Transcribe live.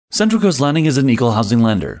Central Coast Lending is an equal housing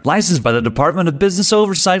lender, licensed by the Department of Business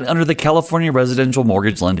Oversight under the California Residential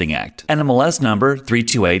Mortgage Lending Act, NMLS number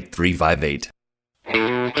 328358.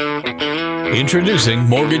 Introducing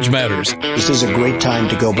Mortgage Matters. This is a great time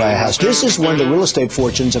to go buy a house. This is when the real estate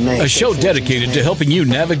fortunes are made. A show dedicated to helping you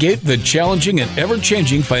navigate the challenging and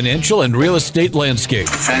ever-changing financial and real estate landscape.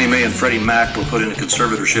 Fannie Mae and Freddie Mac were put into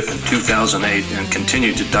conservatorship in 2008 and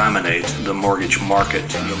continue to dominate the mortgage market.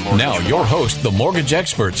 Now, your host, the mortgage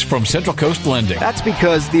experts from Central Coast Lending. That's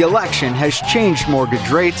because the election has changed mortgage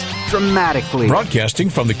rates dramatically. Broadcasting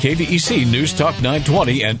from the KVEC News Talk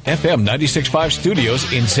 920 and FM 96.5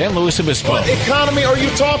 studios in San Luis Obispo. What economy are you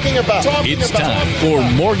talking about? It's time for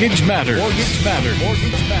Mortgage Matters. Mortgage Matters.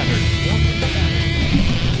 Mortgage Matters.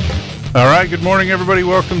 All right, good morning, everybody.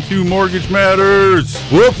 Welcome to Mortgage Matters.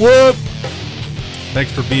 Whoop, whoop.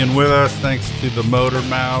 Thanks for being with us. Thanks to the Motor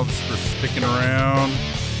Mouths for sticking around.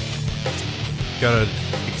 Got an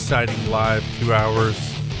exciting live 2 hours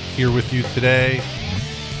here with you today.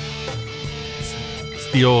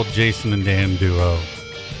 It's the old Jason and Dan duo.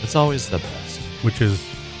 It's always the best. Which is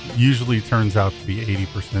usually turns out to be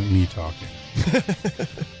 80% me talking.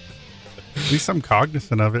 At least I'm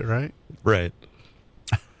cognizant of it, right? Right.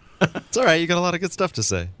 It's all right. You got a lot of good stuff to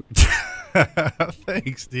say.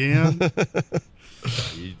 Thanks, Dan.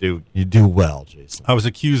 You do well, Jason. I was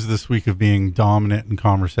accused this week of being dominant in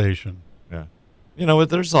conversation. Yeah. You know,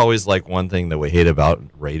 there's always like one thing that we hate about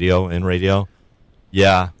radio.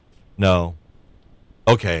 Yeah. No.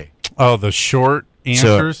 Okay. Oh, the short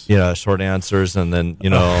answers? Short answers, and then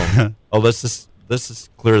let's just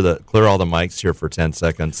clear all the mics here for 10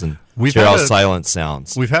 seconds and hear how silent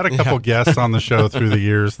sounds. We've had a couple guests on the show through the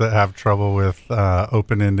years that have trouble with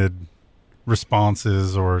open-ended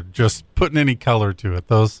responses or just putting any color to it.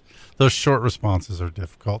 Those short responses are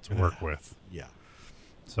difficult to work with. Yeah.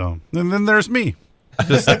 So, and then there's me.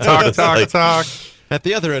 Just talk. At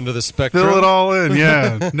the other end of the spectrum. Fill it all in,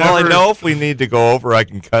 yeah. Well, I know if we need to go over, I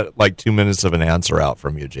can cut like 2 minutes of an answer out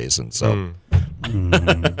from you, Jason. So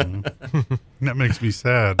that makes me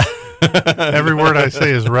sad. Every word I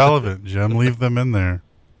say is relevant, Jim. Leave them in there.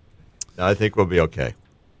 I think we'll be okay.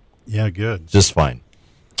 Yeah, good. Just fine.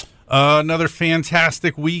 Another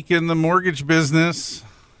fantastic week in the mortgage business.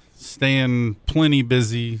 Staying plenty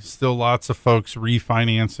busy. Still lots of folks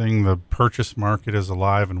refinancing. The purchase market is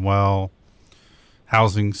alive and well.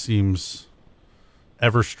 Housing seems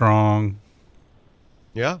ever strong.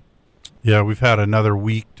 Yeah. Yeah, we've had another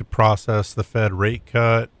week to process the Fed rate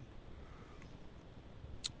cut.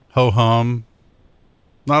 Ho-hum.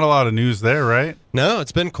 Not a lot of news there, right? No,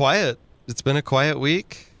 it's been quiet. It's been a quiet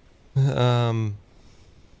week.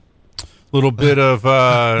 Little bit of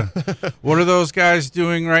what are those guys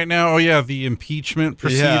doing right now? Oh yeah, the impeachment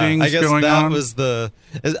proceedings I guess going that on. Was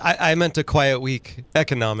I meant a quiet week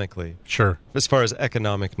economically. Sure. As far as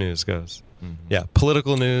economic news goes. Mm-hmm. Yeah,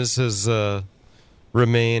 political news has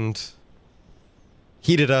remained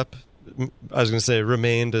heated up. I was going to say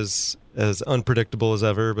remained as unpredictable as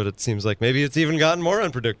ever, but it seems like maybe it's even gotten more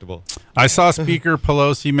unpredictable. I saw Speaker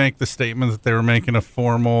Pelosi make the statement that they were making a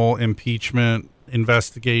formal impeachment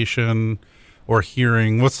investigation or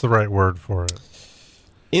hearing. What's the right word for it?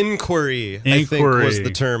 Inquiry, I think was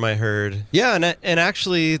the term I heard. Yeah, and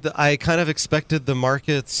actually I kind of expected the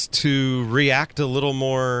markets to react a little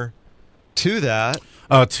more to that.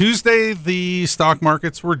 Tuesday, the stock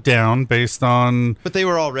markets were down based on... But they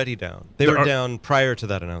were already down. They were down prior to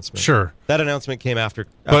that announcement. Sure. That announcement came after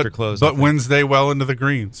close. But Wednesday well into the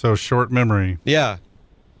green, so short memory. Yeah.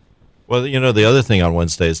 Well, the other thing on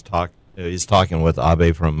Wednesday is he's talking with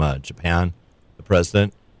Abe from Japan, the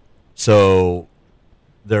president. So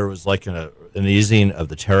there was like an easing of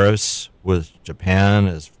the tariffs with Japan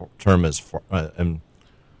in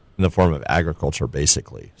the form of agriculture,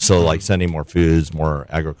 basically. So like sending more foods, more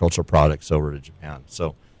agricultural products over to Japan.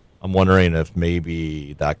 So I'm wondering if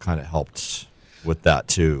maybe that kind of helped with that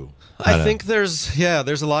too. I think there's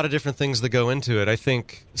a lot of different things that go into it. I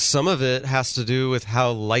think some of it has to do with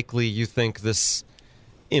how likely you think this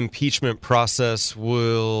impeachment process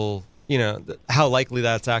will, how likely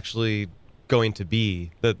that's actually going to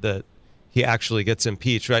be that he actually gets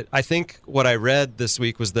impeached, right? I think what I read this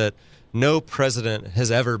week was that no president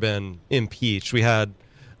has ever been impeached. We had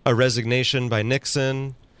a resignation by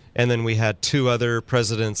Nixon, and then we had two other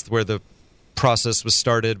presidents where the process was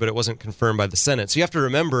started, but it wasn't confirmed by the Senate. So you have to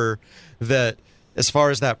remember that as far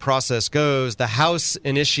as that process goes, the House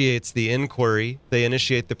initiates the inquiry. They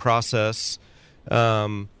initiate the process,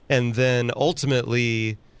 and then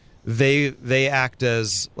ultimately they act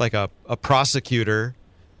as like a prosecutor,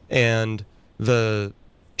 and the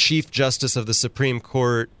Chief Justice of the Supreme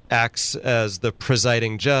Court acts as the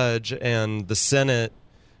presiding judge and the Senate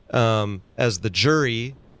as the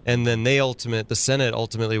jury, and then the Senate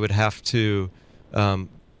ultimately would have to,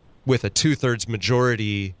 with a 2/3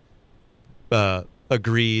 majority,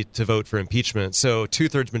 agree to vote for impeachment. So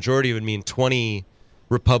 2/3 majority would mean 20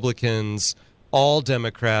 Republicans, all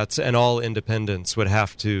Democrats, and all independents would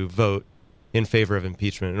have to vote in favor of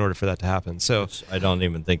impeachment in order for that to happen. So I don't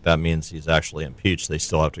even think that means he's actually impeached. They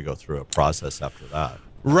still have to go through a process after that.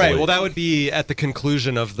 Right. Well, that would be at the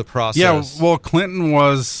conclusion of the process. Yeah. Well, Clinton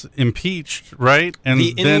was impeached, right? And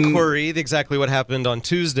the inquiry, exactly what happened on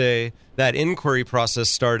Tuesday, that inquiry process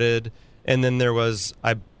started, and then there was,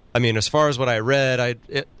 I mean, as far as what I read,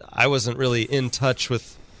 I wasn't really in touch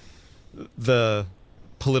with the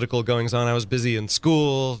political goings on. I was busy in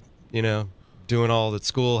school, doing all that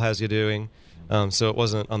school has you doing. So it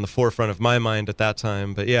wasn't on the forefront of my mind at that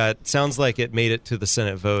time. But yeah, it sounds like it made it to the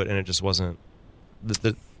Senate vote, and it just wasn't.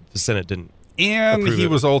 The Senate didn't. And he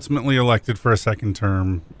was ultimately elected for a second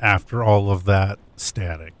term after all of that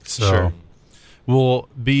static. So sure. We'll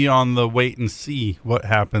be on the wait and see what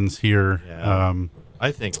happens here. Yeah.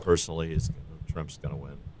 I think personally Trump's going to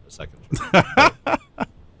win a second term.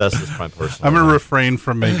 That's just my personal. I'm going to refrain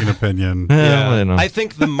from making an opinion. Yeah. I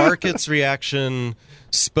think the market's reaction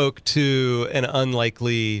spoke to an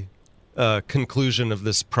unlikely conclusion of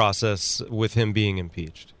this process with him being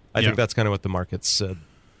impeached. I think that's kind of what the markets said,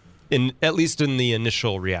 at least in the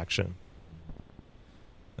initial reaction.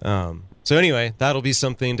 So anyway, that'll be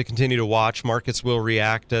something to continue to watch. Markets will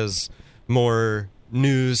react as more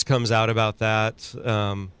news comes out about that.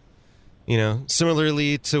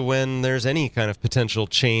 Similarly to when there's any kind of potential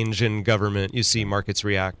change in government, you see markets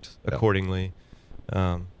react accordingly.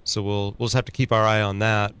 So we'll just have to keep our eye on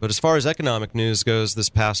that. But as far as economic news goes, this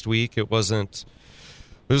past week, it was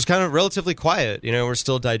kind of relatively quiet. We're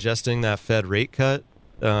still digesting that Fed rate cut.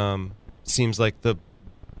 Seems like the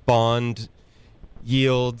bond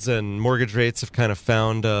yields and mortgage rates have kind of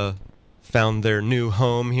found their new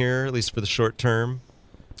home here, at least for the short term.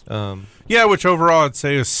 Which overall I'd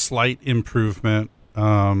say is slight improvement.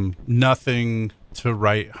 Nothing to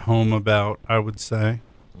write home about, I would say.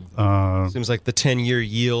 Seems like the 10-year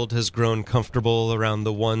yield has grown comfortable around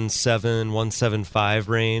the 1.75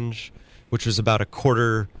 range, which was about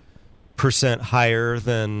 0.25% higher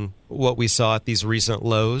than what we saw at these recent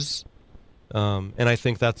lows. And I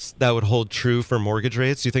think that would hold true for mortgage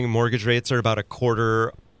rates. Do you think mortgage rates are about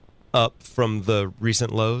 0.25 up from the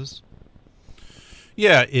recent lows?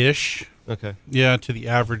 Yeah, ish. Okay. Yeah, to the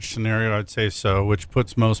average scenario, I'd say so, which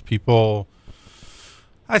puts most people,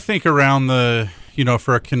 I think, around the,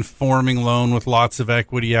 for a conforming loan with lots of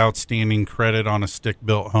equity, outstanding credit on a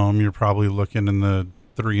stick-built home, you're probably looking in the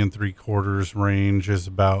 3 3/4 range is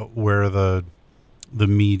about where the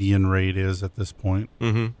median rate is at this point.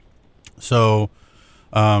 Mm-hmm. So,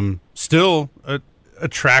 still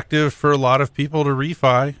attractive for a lot of people to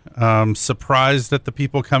refi. Surprised at the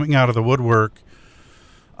people coming out of the woodwork.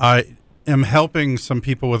 I am helping some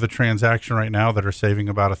people with a transaction right now that are saving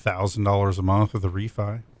about $1,000 a month with a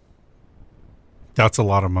refi. That's a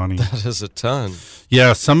lot of money. That is a ton.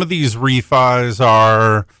 Yeah, some of these refis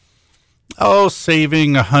are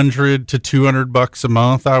saving $100 to $200 a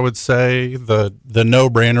month. I would say the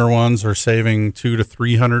no-brainer ones are saving $200 to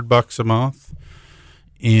 $300 a month,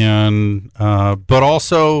 and but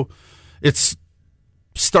also it's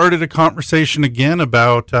started a conversation again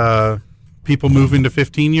about people moving to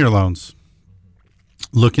 15-year loans,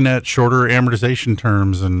 looking at shorter amortization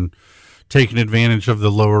terms and taking advantage of the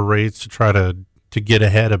lower rates to try to get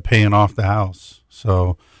ahead of paying off the house.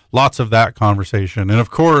 So lots of that conversation. And of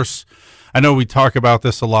course, I know we talk about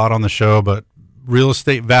this a lot on the show, but real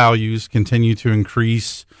estate values continue to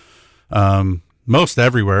increase most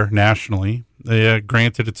everywhere nationally.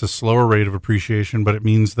 Granted, it's a slower rate of appreciation, but it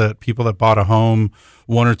means that people that bought a home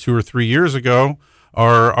 1 or 2 or 3 years ago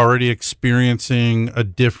are already experiencing a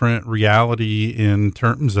different reality in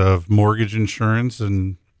terms of mortgage insurance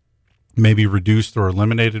and maybe reduced or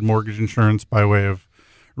eliminated mortgage insurance by way of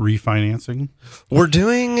refinancing. We're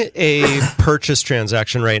doing a purchase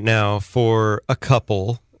transaction right now for a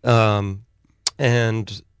couple, and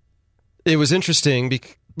it was interesting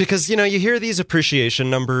because you hear these appreciation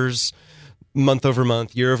numbers month over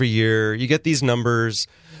month, year over year. You get these numbers,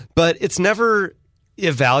 but it's never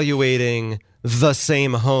evaluating the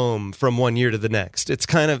same home from one year to the next. It's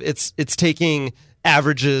kind of it's taking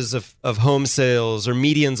averages of home sales or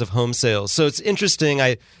medians of home sales. So it's interesting.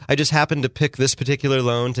 I just happened to pick this particular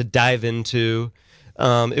loan to dive into.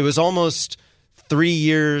 It was almost 3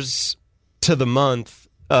 years to the month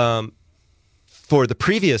for the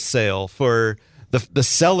previous sale for the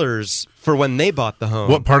sellers for when they bought the home.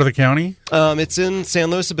 What part of the county? It's in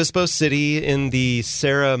San Luis Obispo City in the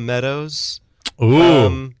Sarah Meadows.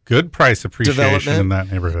 Ooh, good price appreciation development in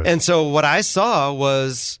that neighborhood. And so what I saw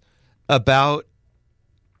was about,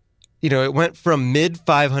 it went from mid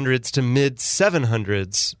 500s to mid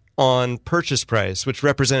 700s on purchase price, which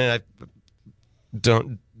represented, I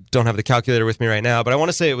don't have the calculator with me right now, but I want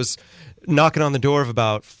to say it was knocking on the door of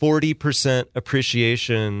about 40%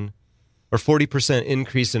 appreciation or 40%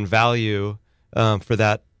 increase in value for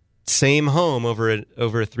that same home over a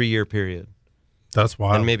 3-year period. That's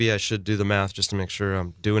wild. And maybe I should do the math just to make sure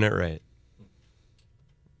I'm doing it right.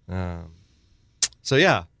 So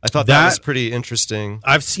yeah, I thought that was pretty interesting.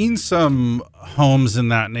 I've seen some homes in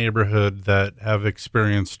that neighborhood that have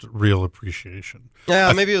experienced real appreciation.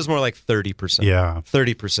 Yeah, maybe it was more like 30%. Yeah.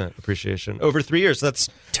 30% appreciation over 3 years. That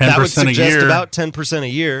 10% would suggest a year. About 10% a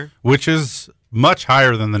year. Which is much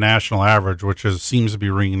higher than the national average, which seems to be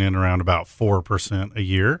ringing in around about 4% a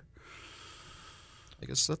year. I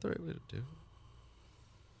guess that's the right way to do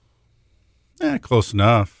it. Close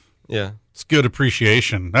enough. Yeah. It's good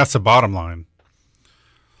appreciation. That's the bottom line.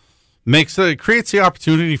 Creates the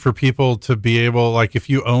opportunity for people to be able, like if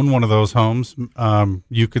you own one of those homes,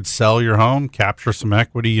 you could sell your home, capture some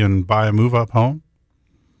equity, and buy a move-up home.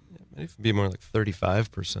 It might even be more like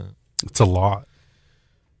 35%. It's a lot.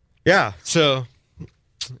 Yeah. So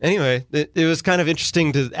anyway, it was kind of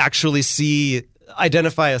interesting to actually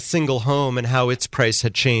identify a single home and how its price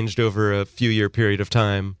had changed over a few-year period of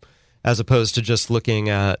time, as opposed to just looking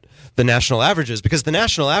at the national averages, because the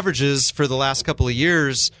national averages for the last couple of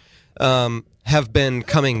years have been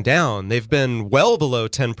coming down. They've been well below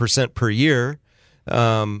 10% per year.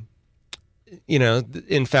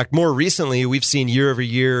 In fact, more recently, we've seen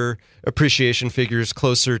year-over-year appreciation figures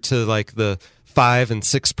closer to like the 5 and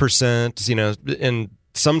 6%, and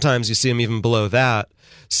sometimes you see them even below that.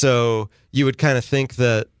 So you would kind of think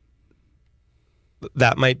that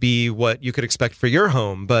might be what you could expect for your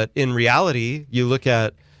home. But in reality, you look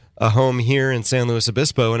at a home here in San Luis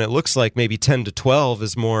Obispo, and it looks like maybe 10 to 12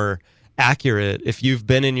 is more accurate if you've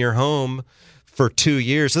been in your home for 2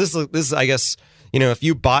 years. So this is, I guess, if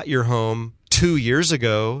you bought your home 2 years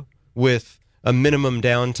ago with a minimum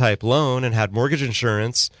down type loan and had mortgage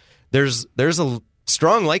insurance, there's a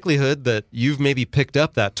strong likelihood that you've maybe picked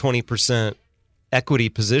up that 20% equity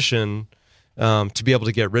position to be able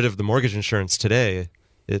to get rid of the mortgage insurance today.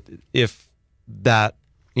 If that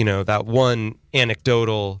one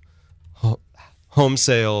anecdotal home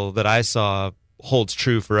sale that I saw holds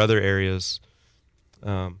true for other areas.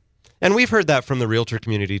 And we've heard that from the realtor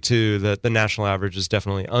community too, that the national average is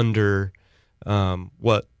definitely under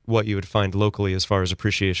what you would find locally as far as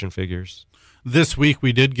appreciation figures. This week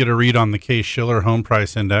we did get a read on the Case-Shiller Home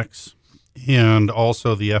Price Index and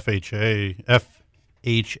also the FHFA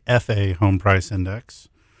Home Price Index.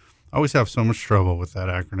 I always have so much trouble with that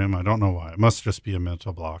acronym. I don't know why. It must just be a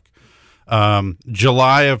mental block.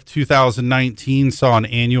 July of 2019 saw an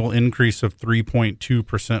annual increase of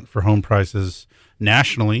 3.2% for home prices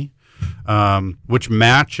nationally, which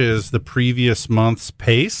matches the previous month's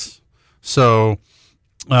pace. So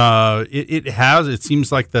it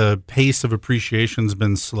seems like the pace of appreciation has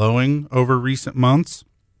been slowing over recent months.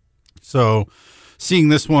 So seeing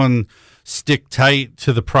this one stick tight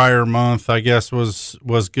to the prior month, I guess,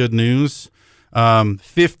 was good news.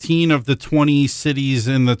 15 of the 20 cities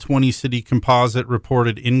in the 20-city composite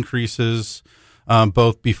reported increases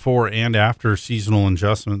both before and after seasonal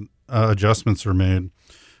adjustments are made.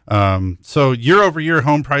 So year-over-year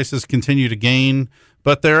home prices continue to gain,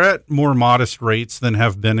 but they're at more modest rates than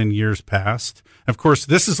have been in years past. Of course,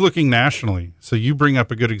 this is looking nationally. So you bring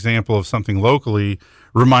up a good example of something locally,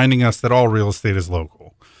 reminding us that all real estate is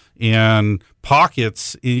local. And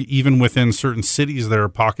pockets, even within certain cities, there are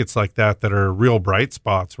pockets like that are real bright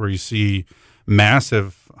spots where you see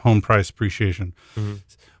massive home price appreciation. Mm-hmm.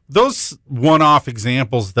 Those one-off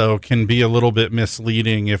examples, though, can be a little bit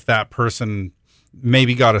misleading if that person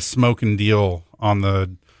maybe got a smoking deal on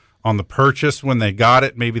the purchase when they got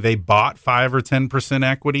it. Maybe they bought 5 or 10%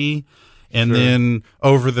 equity, and then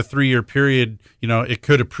over the 3-year period, it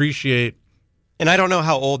could appreciate. And I don't know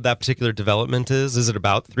how old that particular development is. Is it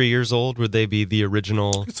about 3 years old? Would they be the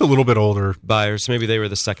original? It's a little bit older. Buyers. Maybe they were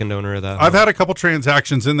the second owner of that. I've had a couple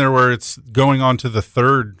transactions in there where it's going on to the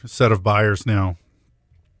third set of buyers now.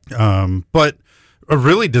 But a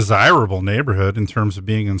really desirable neighborhood in terms of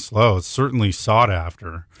being in SLO. It's certainly sought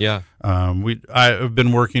after. Yeah. I've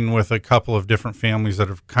been working with a couple of different families that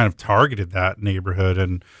have kind of targeted that neighborhood,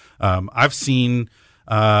 and I've seen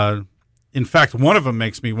In fact, one of them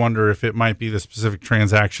makes me wonder if it might be the specific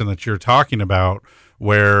transaction that you're talking about,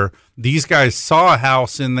 where these guys saw a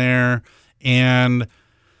house in there and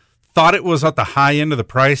thought it was at the high end of the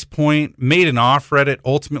price point, made an offer at it,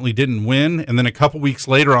 ultimately didn't win. And then a couple weeks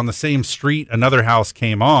later on the same street, another house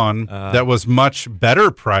came on that was much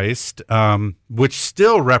better priced, which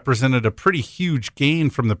still represented a pretty huge gain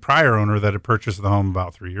from the prior owner that had purchased the home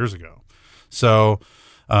about 3 years ago. So,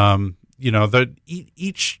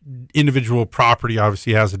 each individual property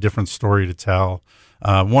obviously has a different story to tell.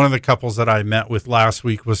 One of the couples that I met with last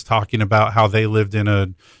week was talking about how they lived in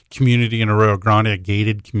a community in Arroyo Grande, a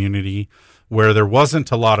gated community, where there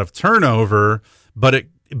wasn't a lot of turnover, but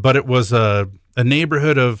it was a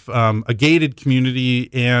neighborhood of a gated community,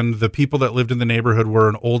 and the people that lived in the neighborhood were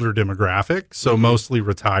an older demographic, so mostly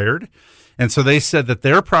retired. And so they said that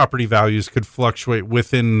their property values could fluctuate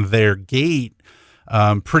within their gate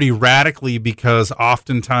pretty radically, because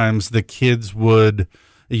oftentimes the kids would,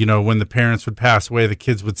 when the parents would pass away, the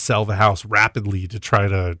kids would sell the house rapidly to try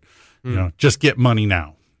to, just get money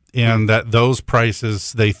now. And that those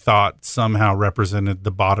prices they thought somehow represented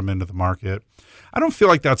the bottom end of the market. I don't feel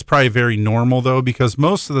like that's probably very normal, though, because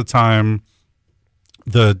most of the time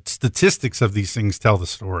the statistics of these things tell the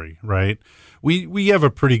story, right? We have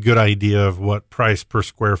a pretty good idea of what price per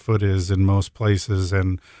square foot is in most places,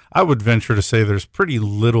 and I would venture to say there's pretty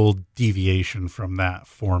little deviation from that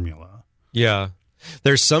formula. Yeah.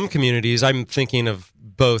 There's some communities, I'm thinking of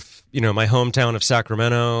both, my hometown of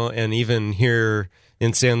Sacramento and even here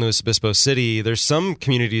in San Luis Obispo City, there's some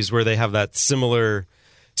communities where they have that similar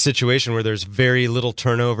situation where there's very little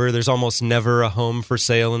turnover. There's almost never a home for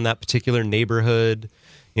sale in that particular neighborhood.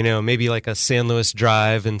 Maybe like a San Luis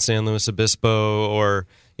Drive in San Luis Obispo, or,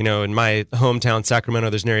 in my hometown, Sacramento,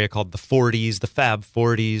 there's an area called the 40s, the Fab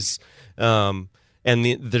 40s.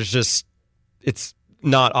 It's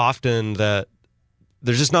not often that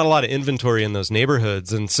there's just not a lot of inventory in those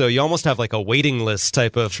neighborhoods. And so you almost have like a waiting list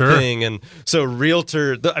type of thing. And so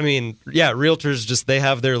realtors just, they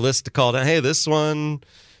have their list to call down. Hey, this one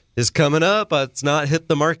is coming up, but it's not hit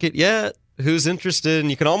the market yet. Who's interested? And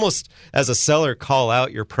you can almost, as a seller, call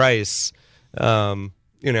out your price,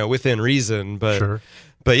 within reason. But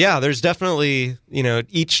yeah, there's definitely,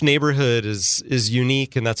 each neighborhood is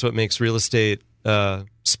unique, and that's what makes real estate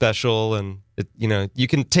special. And you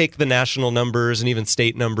can take the national numbers and even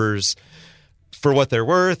state numbers for what they're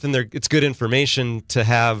worth, and it's good information to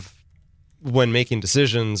have when making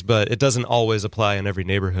decisions, but it doesn't always apply in every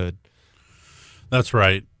neighborhood. That's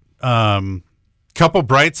right. Couple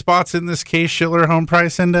bright spots in this Case-Shiller Home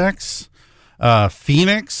Price Index.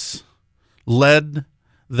 Phoenix led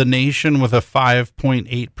the nation with a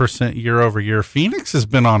 5.8% year over year. Phoenix has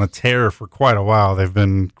been on a tear for quite a while. They've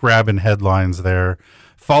been grabbing headlines there.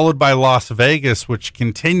 Followed by Las Vegas, which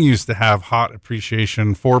continues to have hot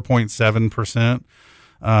appreciation, 4.7%.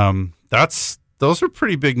 Those are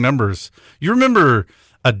pretty big numbers. You remember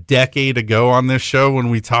a decade ago on this show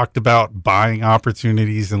when we talked about buying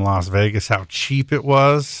opportunities in Las Vegas, how cheap it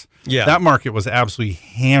was? Yeah. That market was absolutely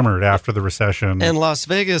hammered after the recession. And Las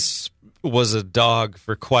Vegas was a dog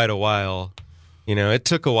for quite a while. It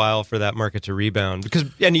took a while for that market to rebound.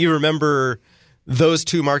 And you remember those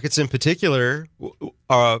two markets in particular,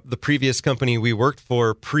 the previous company we worked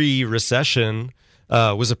for pre-recession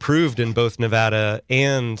was approved in both Nevada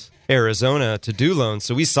and Arizona to do loans.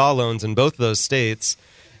 So we saw loans in both of those states,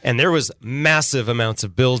 and there was massive amounts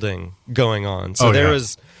of building going on. So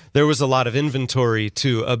there was a lot of inventory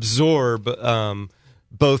to absorb,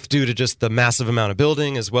 both due to just the massive amount of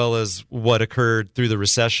building as well as what occurred through the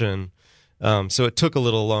recession. So it took a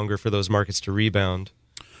little longer for those markets to rebound.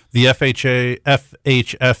 The FHFA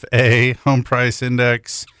Home Price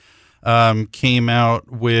Index came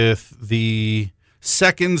out with the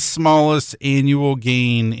second smallest annual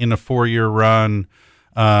gain in a 4-year run.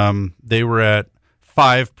 They were at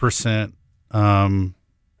 5%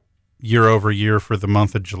 year over year for the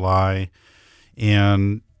month of July.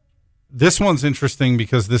 And this one's interesting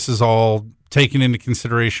because this is all taking into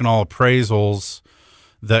consideration all appraisals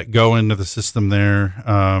that go into the system there.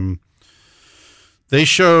 They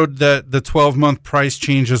showed that the 12-month price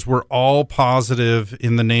changes were all positive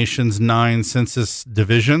in the nation's 9 census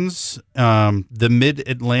divisions. The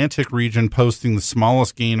Mid-Atlantic region posting the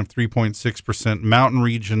smallest gain of 3.6%. Mountain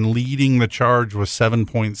region leading the charge with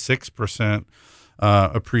 7.6%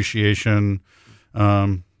 appreciation.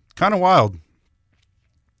 Kind of wild.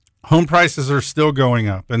 Home prices are still going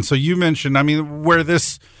up. And so you mentioned,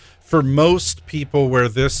 for most people, where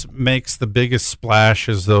this makes the biggest splash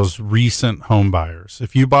is those recent home buyers.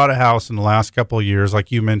 If you bought a house in the last couple of years, like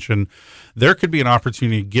you mentioned, there could be an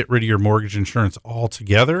opportunity to get rid of your mortgage insurance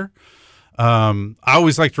altogether. I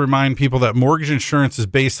always like to remind people that mortgage insurance is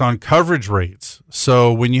based on coverage rates.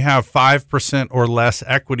 So when you have 5% or less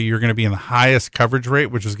equity, you're going to be in the highest coverage rate,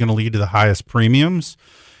 which is going to lead to the highest premiums.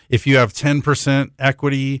 If you have 10%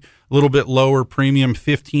 equity, a little bit lower premium,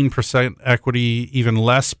 15% equity, even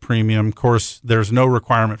less premium. Of course, there's no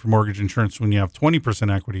requirement for mortgage insurance when you have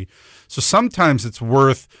 20% equity. So sometimes it's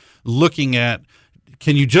worth looking at,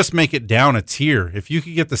 can you just make it down a tier? If you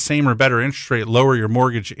could get the same or better interest rate, lower your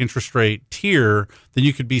mortgage interest rate tier, then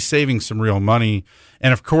you could be saving some real money.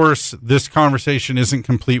 And of course, this conversation isn't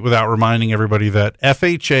complete without reminding everybody that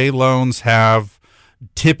FHA loans have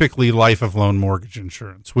typically life of loan mortgage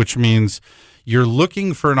insurance, which means you're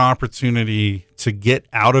looking for an opportunity to get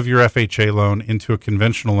out of your FHA loan into a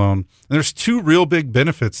conventional loan. And there's two real big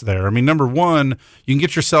benefits there. I mean, number one, you can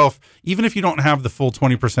get yourself, even if you don't have the full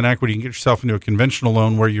 20% equity, you can get yourself into a conventional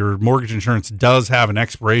loan where your mortgage insurance does have an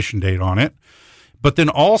expiration date on it. But then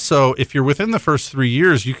also, if you're within the first 3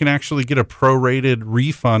 years, you can actually get a prorated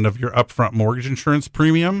refund of your upfront mortgage insurance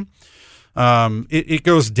premium. It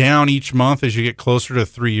goes down each month as you get closer to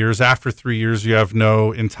 3 years. After 3 years, you have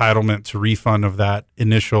no entitlement to refund of that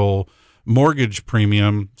initial mortgage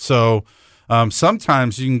premium. So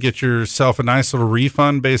sometimes you can get yourself a nice little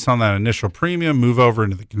refund based on that initial premium, move over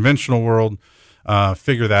into the conventional world,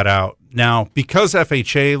 figure that out. Now, because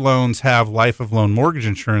FHA loans have life of loan mortgage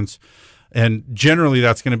insurance, and generally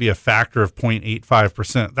that's going to be a factor of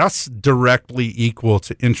 0.85%, that's directly equal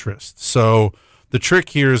to interest. So the trick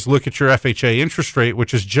here is look at your FHA interest rate,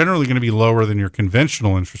 which is generally going to be lower than your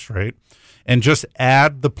conventional interest rate, and just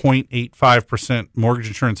add the 0.85% mortgage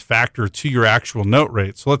insurance factor to your actual note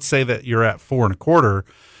rate. So let's say that you're at 4.25.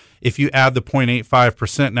 If you add the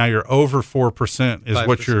 0.85%, now you're over 4% is 5%.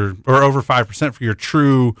 What you're, or over 5% for your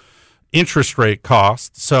true interest rate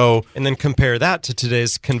cost. So, and then compare that to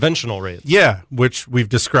today's conventional rates. Yeah, which we've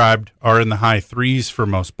described are in the high threes for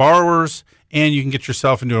most borrowers, and you can get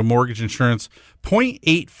yourself into a mortgage insurance.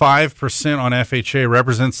 0.85% on FHA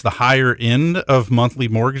represents the higher end of monthly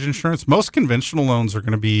mortgage insurance. Most conventional loans are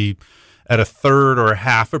going to be at a third or a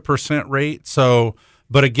 0.5% rate. So,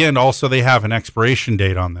 but again, also they have an expiration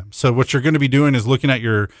date on them. So what you're going to be doing is looking at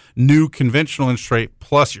your new conventional interest rate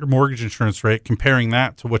plus your mortgage insurance rate, comparing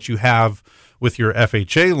that to what you have with your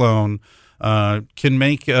FHA loan, can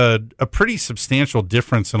make a pretty substantial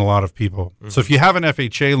difference in a lot of people. Mm-hmm. So if you have an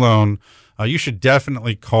FHA loan, you should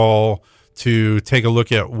definitely call to take a look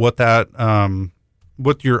at what that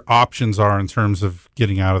what your options are in terms of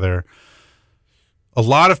getting out of there. A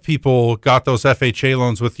lot of people got those FHA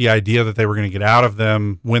loans with the idea that they were going to get out of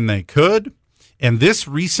them when they could. And this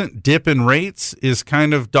recent dip in rates is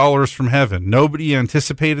kind of dollars from heaven. Nobody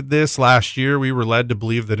anticipated this last year. We were led to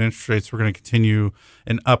believe that interest rates were going to continue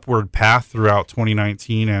an upward path throughout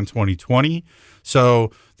 2019 and 2020.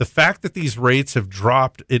 So the fact that these rates have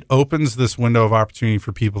dropped, it opens this window of opportunity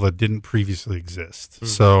for people that didn't previously exist. Mm-hmm.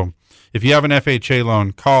 So if you have an FHA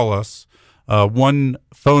loan, call us. One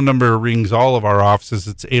phone number rings all of our offices.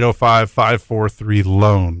 It's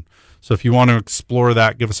 805-543-LOAN. So if you want to explore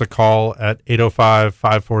that, give us a call at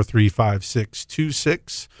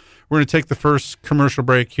 805-543-5626. We're going to take the first commercial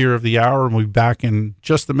break here of the hour, and we'll be back in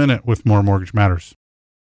just a minute with more Mortgage Matters.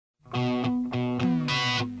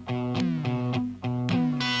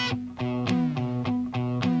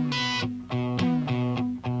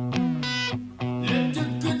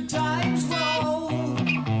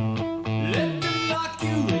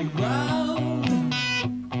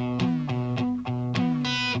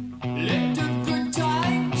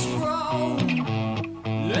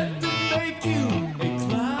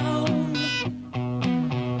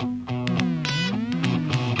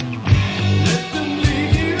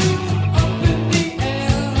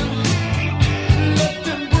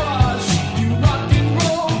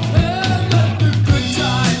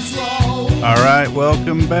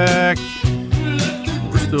 Welcome back.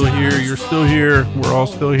 We're still here. You're still here. We're all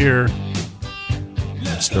still here.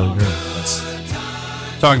 Still here.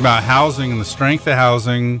 Talking about housing and the strength of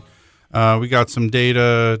housing. We got some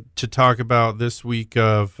data to talk about this week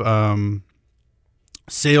of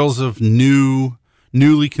sales of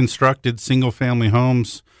newly constructed single-family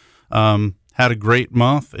homes. Had a great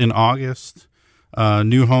month in August.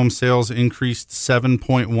 New home sales increased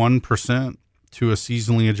 7.1%. to a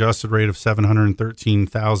seasonally adjusted rate of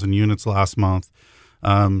 713,000 units last month.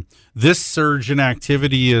 This surge in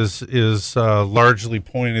activity is largely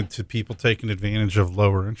pointed to people taking advantage of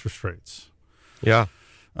lower interest rates. Yeah.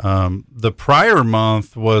 The prior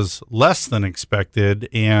month was less than expected,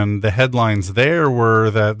 and the headlines there were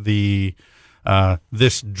that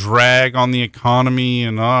this drag on the economy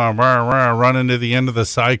and running to the end of the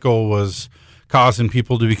cycle was causing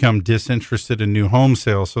people to become disinterested in new home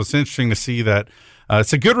sales. So it's interesting to see that.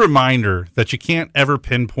 It's a good reminder that you can't ever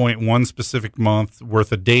pinpoint one specific month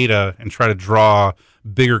worth of data and try to draw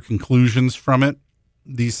bigger conclusions from it.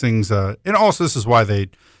 These things, and also this is why they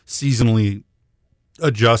seasonally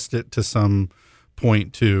adjust it to some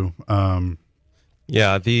point too. The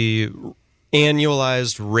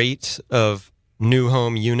annualized rate of new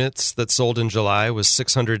home units that sold in July was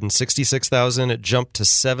 666,000. It jumped to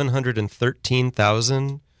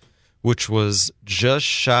 713,000, which was just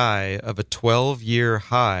shy of a 12-year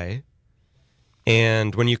high.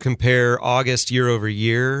 And when you compare August year over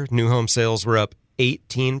year, new home sales were up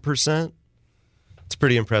 18%. It's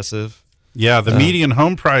pretty impressive. Yeah, the median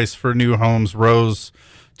home price for new homes rose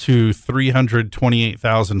to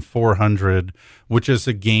 $328,400, which is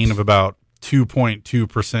a gain of about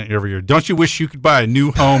 2.2% year over year. Don't you wish you could buy a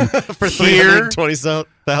new home for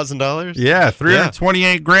 $320,000? Yeah,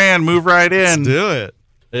 $328,000. Move right in. Let's do it.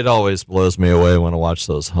 It always blows me away when I watch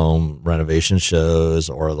those home renovation shows,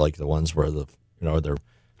 or like the ones where they're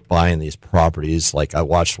buying these properties. Like I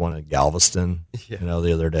watched one in Galveston,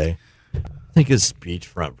 the other day. I think it's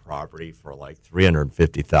beachfront property for like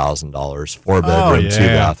 $350,000, 4-bedroom,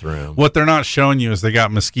 2-bathroom. What they're not showing you is they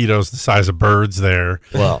got mosquitoes the size of birds there.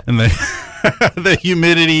 Well, and the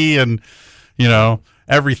humidity and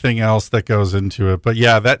everything else that goes into it. But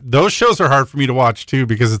yeah, those shows are hard for me to watch too,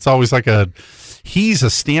 because it's always like he's a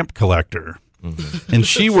stamp collector. Mm-hmm. And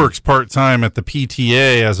she works part-time at the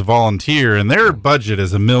PTA as a volunteer, and their budget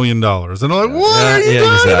is $1 million. And I'm like, what are you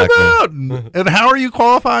talking about? And how are you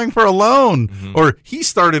qualifying for a loan? Mm-hmm. Or he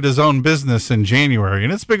started his own business in January,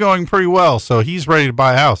 and it's been going pretty well, so he's ready to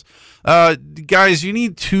buy a house. Guys, you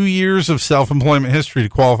need 2 years of self-employment history to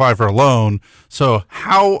qualify for a loan. So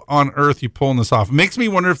how on earth are you pulling this off? It makes me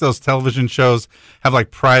wonder if those television shows have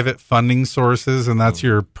like private funding sources, and that's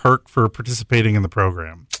your perk for participating in the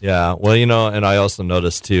program. Yeah, well, and I also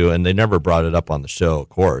noticed too, and they never brought it up on the show, of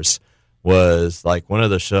course, was like one of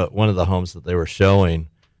the homes that they were showing.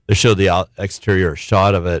 They showed the exterior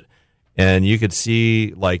shot of it, and you could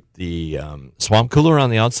see like the swamp cooler on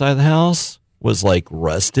the outside of the house was like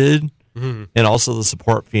rusted, and also the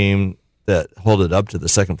support beam that held it up to the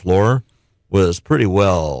second floor was pretty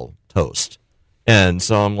well toast. And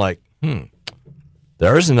so I'm like,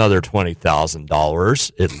 there's another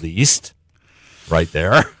 $20,000 at least right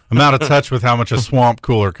there. I'm out of touch with how much a swamp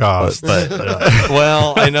cooler costs. But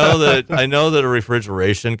well, I know that a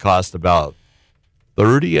refrigeration cost about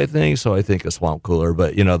 $30, I think. So I think a swamp cooler.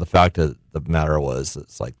 But the fact of the matter was,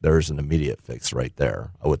 it's like there's an immediate fix right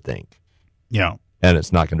there, I would think. Yeah. And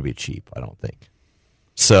it's not going to be cheap, I don't think.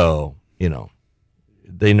 So,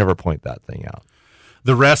 they never point that thing out.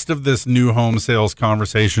 The rest of this new home sales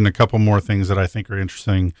conversation, a couple more things that I think are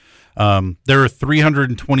interesting. There are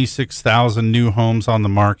 326,000 new homes on the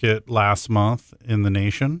market last month in the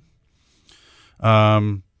nation.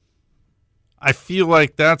 I feel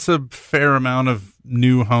like that's a fair amount of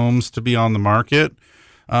new homes to be on the market.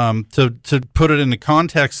 To put it into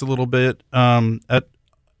context a little bit, at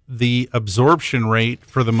the absorption rate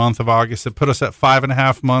for the month of August, it put us at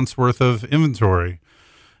 5.5 months worth of inventory.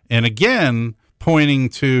 And again, pointing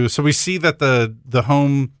to, so we see that the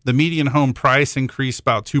median home price increased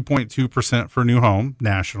about 2.2% for a new home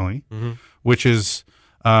nationally, which is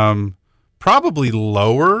probably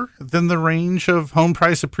lower than the range of home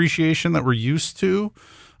price appreciation that we're used to.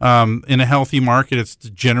 In a healthy market, it's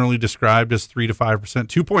generally described as 3 to 5%.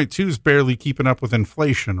 2.2 is barely keeping up with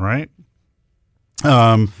inflation, right?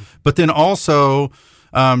 But then also,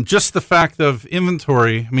 just the fact of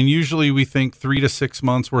inventory. I mean, usually we think 3 to 6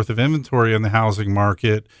 months worth of inventory in the housing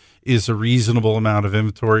market is a reasonable amount of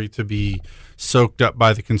inventory to be soaked up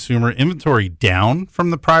by the consumer. Inventory down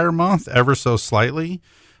from the prior month ever so slightly.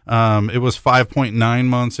 It was 5.9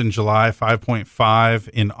 months in July, 5.5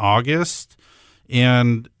 in August.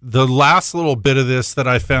 And the last little bit of this that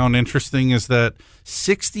I found interesting is that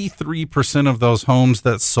 63% of those homes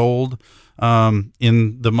that sold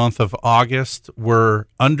in the month of August were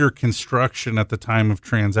under construction at the time of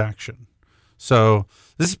transaction. So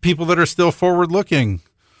this is people that are still forward looking,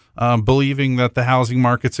 believing that the housing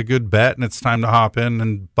market's a good bet and it's time to hop in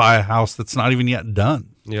and buy a house that's not even yet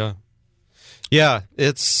done. Yeah. Yeah.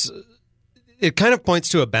 It kind of points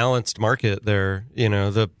to a balanced market there.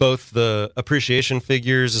 Both the appreciation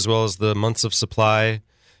figures as well as the months of supply.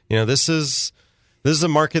 This is a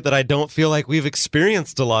market that I don't feel like we've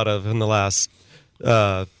experienced a lot of in the last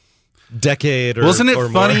decade or Wasn't it or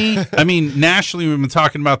funny? More. I mean, nationally, we've been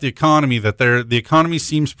talking about the economy, that the economy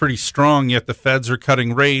seems pretty strong, yet the feds are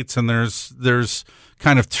cutting rates, and there's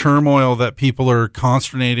kind of turmoil that people are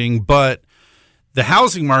consternating. But The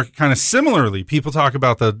housing market kind of similarly, people talk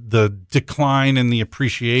about the decline in the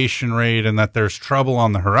appreciation rate and that there's trouble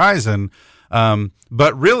on the horizon.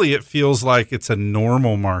 But really it feels like it's a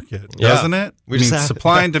normal market, doesn't it? I mean,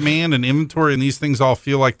 supply and demand and inventory and these things all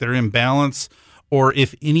feel like they're in balance, or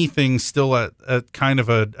if anything, still at kind of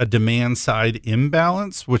a demand side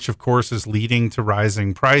imbalance, which of course is leading to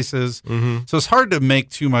rising prices. So it's hard to make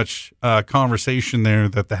too much conversation there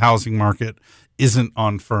that the housing market isn't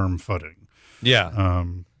on firm footing.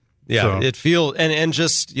 It feels and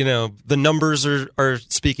just, the numbers are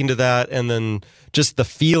speaking to that, and then just the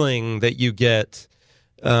feeling that you get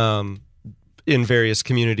in various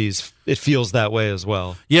communities, it feels that way as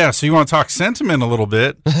well. Yeah, so you want to talk sentiment a little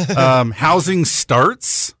bit. Housing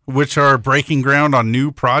starts, which are breaking ground on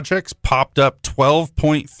new projects, popped up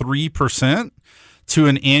 12.3% to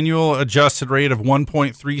an annual adjusted rate of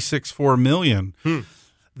 1.364 million.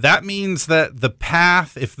 That means that the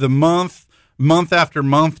path, if the month after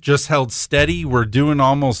month just held steady, we're doing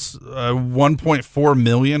almost 1.4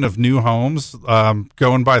 million of new homes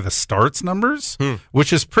going by the starts numbers,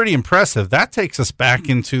 which is pretty impressive. That takes us back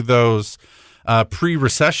into those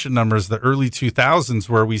pre-recession numbers, the early 2000s,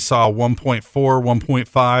 where we saw 1.4, 1.5,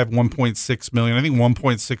 1.6 million. I think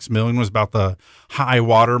 1.6 million was about the high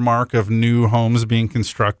water mark of new homes being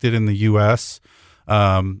constructed in the U.S.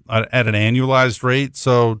 At an annualized rate.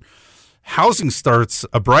 So housing starts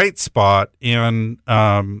a bright spot, and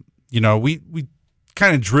we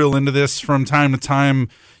kind of drill into this from time to time.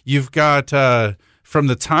 You've got from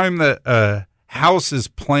the time that a house is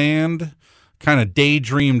planned, kind of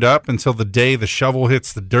daydreamed up, until the day the shovel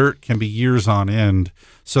hits the dirt can be years on end.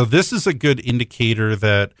 So this is a good indicator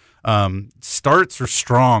that starts are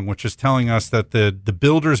strong, which is telling us that the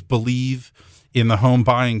builders believe in the home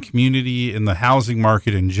buying community, in the housing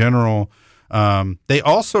market in general. They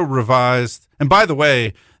also revised, and by the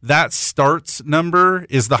way, that starts number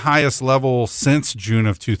is the highest level since June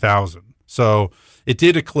of 2000. So it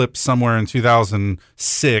did eclipse somewhere in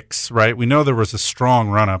 2006, right? We know there was a strong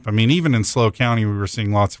run up. I mean, even in SLO County, we were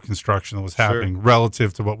seeing lots of construction that was happening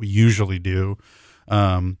relative to what we usually do.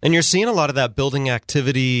 And you're seeing a lot of that building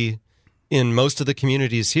activity in most of the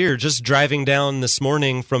communities here. Just driving down this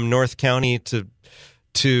morning from North County to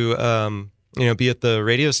be at the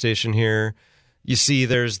radio station here, you see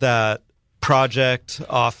there's that project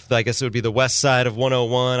off, I guess it would be the west side of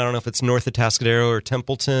 101. I don't know if it's north of Tascadero or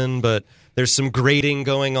Templeton, but there's some grading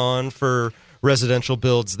going on for residential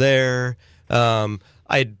builds there.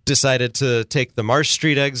 I decided to take the Marsh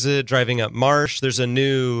Street exit, driving up Marsh. There's a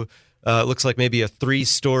new, looks like maybe a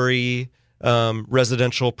 3-story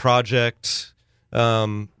residential project,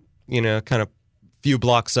 kind of few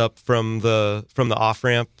blocks up from the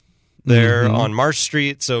off-ramp there on Marsh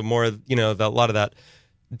Street. So more, a lot of that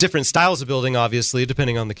different styles of building, obviously,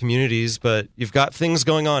 depending on the communities, but you've got things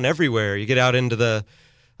going on everywhere. You get out into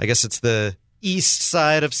I guess it's the east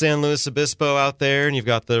side of San Luis Obispo out there, and you've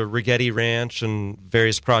got the Rigetti Ranch and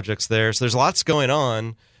various projects there. So there's lots going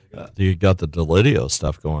on. You got the Delidio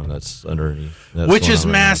stuff going that's underneath. Which is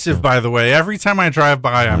massive, by the way. Every time I drive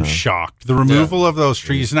by, I'm shocked. The removal of those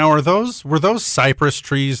trees. Now, were those cypress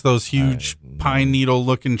trees, those huge pine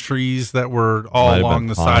needle-looking trees that were all along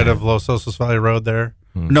the side of Los Osos Valley Road there?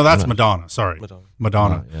 No, that's Madonna. Sorry.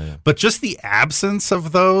 Madonna. Yeah. But just the absence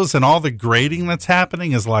of those and all the grading that's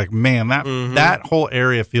happening is like, man, that whole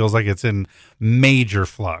area feels like it's in major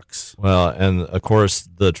flux. Well, and of course,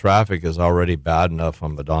 the traffic is already bad enough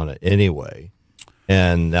on Madonna anyway.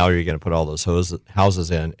 And now you're going to put all those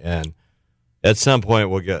houses in. And at some point,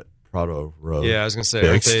 we'll get Prado Road. Yeah, I was going to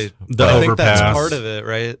say, I think that's part of it,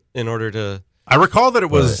 right? In order to... I recall that it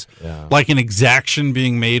was like an exaction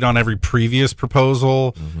being made on every previous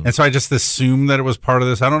proposal. And so I just assumed that it was part of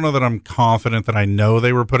this. I don't know that I'm confident that I know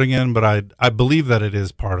they were putting in, but I believe that it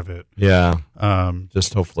is part of it. Yeah.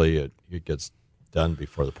 Just hopefully it gets done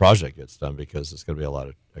before the project gets done, because it's going to be a lot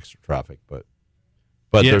of extra traffic. But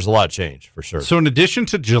there's a lot of change for sure. So in addition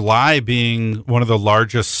to July being one of the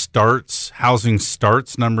largest housing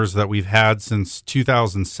starts numbers that we've had since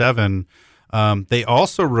 2007, they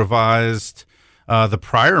also revised the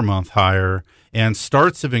prior month higher, and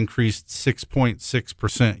starts have increased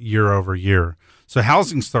 6.6% year over year. So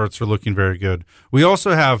housing starts are looking very good. We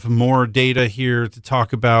also have more data here to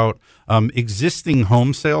talk about. Existing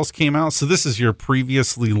home sales came out. So this is your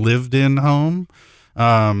previously lived in home.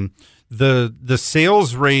 The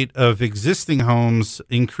sales rate of existing homes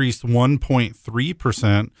increased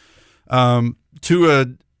 1.3% to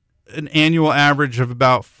an annual average of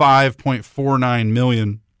about 5.49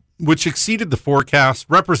 million, which exceeded the forecast,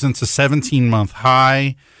 represents a 17-month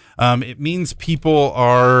high. It means people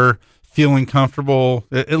are feeling comfortable,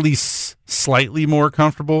 at least slightly more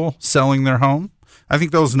comfortable selling their home. I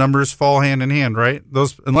think those numbers fall hand in hand, right?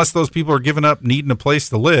 Unless those people are giving up needing a place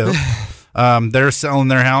to live, they're selling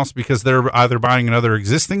their house because they're either buying another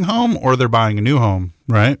existing home or they're buying a new home,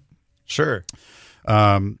 right? Sure.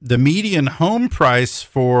 The median home price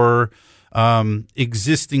for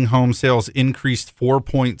existing home sales increased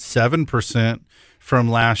 4.7% from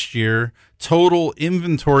last year. Total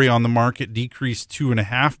inventory on the market decreased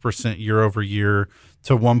 2.5% year over year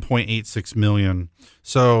to 1.86 million.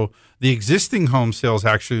 So the existing home sales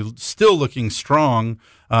actually still looking strong.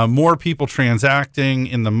 More people transacting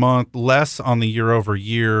in the month, less on the year over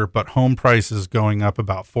year, but home prices going up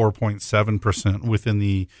about 4.7% within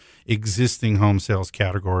the existing home sales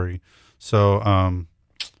category. So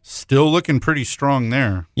still looking pretty strong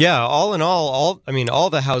there. Yeah, all in all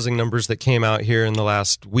the housing numbers that came out here in the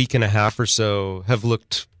last week and a half or so have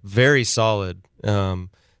looked very solid.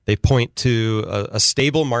 They point to a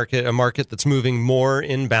stable market, a market that's moving more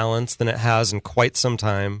in balance than it has in quite some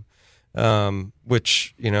time,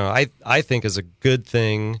 which, I think is a good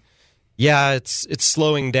thing. Yeah, it's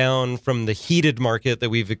slowing down from the heated market that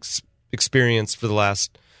we've experienced for the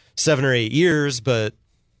last 7 or 8 years, but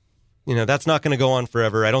that's not going to go on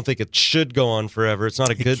forever. I don't think it should go on forever. It's not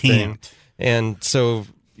a good thing. And so,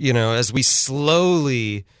 as we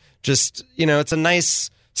slowly just, it's a nice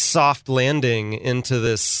soft landing into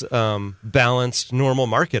this balanced, normal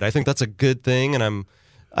market. I think that's a good thing, and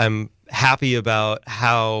I'm happy about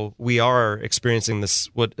how we are experiencing this,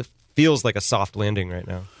 what feels like a soft landing right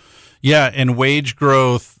now. Yeah, and wage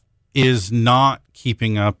growth is not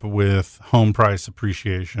keeping up with home price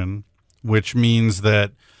appreciation, which means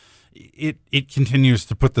that it continues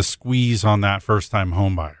to put the squeeze on that first-time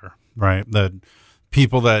home buyer, right? The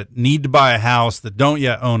people that need to buy a house that don't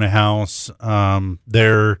yet own a house, in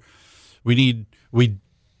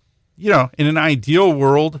an ideal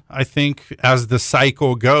world, I think as the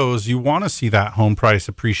cycle goes, you want to see that home price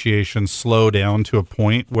appreciation slow down to a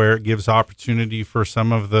point where it gives opportunity for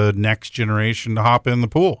some of the next generation to hop in the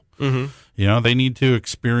pool. Mm-hmm. They need to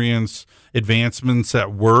experience advancements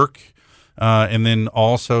at work, and then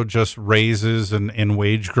also just raises and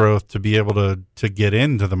wage growth to be able to get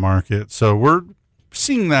into the market. So we're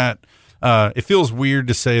seeing that. It feels weird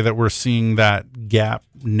to say that we're seeing that gap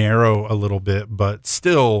narrow a little bit, but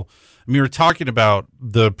still, we're talking about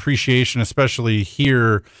the appreciation, especially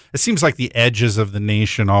here. It seems like the edges of the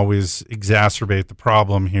nation always exacerbate the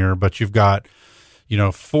problem here, but you've got,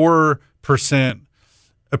 4%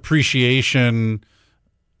 appreciation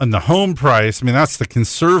on the home price. That's the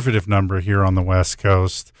conservative number here on the West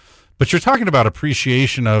Coast. But you're talking about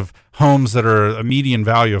appreciation of homes that are a median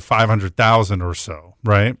value of $500,000 or so,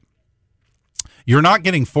 right? You're not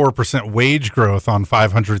getting 4% wage growth on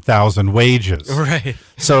 500,000 wages. Right.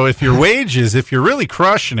 So if your wages, if you're really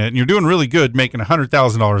crushing it and you're doing really good, making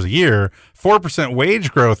 $100,000 a year, 4%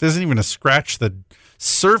 wage growth isn't even to scratch the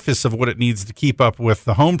surface of what it needs to keep up with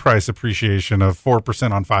the home price appreciation of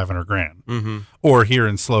 4% on $500,000. Mm-hmm. Or here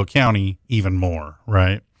in SLO County, even more,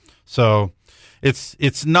 right? So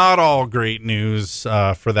it's not all great news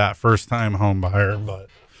for that first-time home buyer, but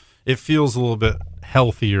it feels a little bit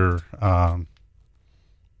healthier,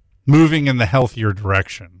 moving in the healthier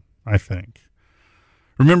direction, I think.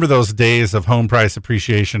 Remember those days of home price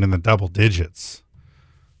appreciation in the double digits?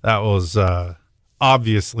 That was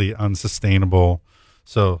obviously unsustainable.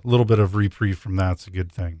 So a little bit of reprieve from that's a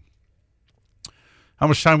good thing. How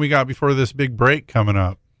much time we got before this big break coming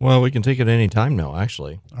up? Well, we can take it any time now,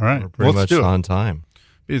 actually. All right. We're pretty much on time.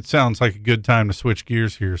 It sounds like a good time to switch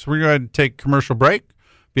gears here. So we're going to go ahead and take a commercial break.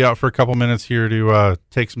 Be out for a couple minutes here to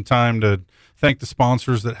take some time to thank the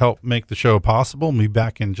sponsors that help make the show possible. We'll be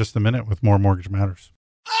back in just a minute with more Mortgage Matters.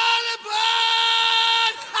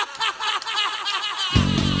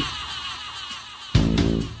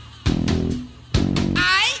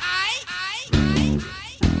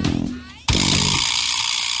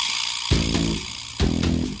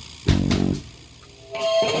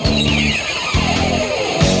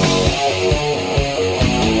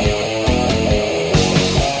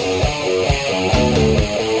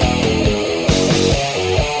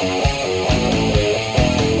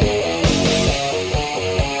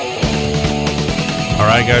 All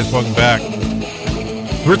right, guys, welcome back.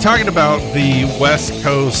 We're talking about the West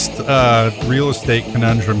Coast real estate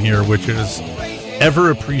conundrum here, which is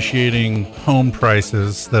ever appreciating home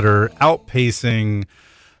prices that are outpacing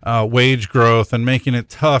wage growth and making it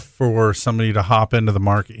tough for somebody to hop into the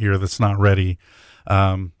market here that's not ready.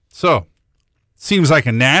 So seems like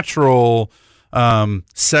a natural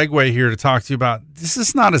segue here to talk to you about this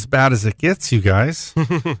is not as bad as it gets, you guys.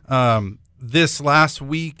 this last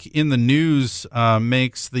week in the news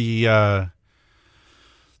makes the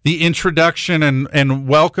introduction and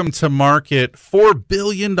welcome to market $4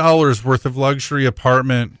 billion worth of luxury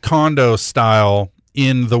apartment condo style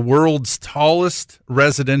in the world's tallest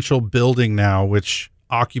residential building now, which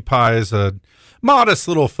occupies a modest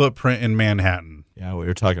little footprint in Manhattan. Yeah, we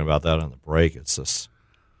were talking about that on the break. It's just,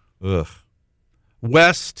 ugh.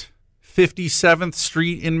 West 57th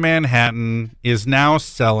Street in Manhattan is now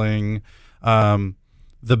selling.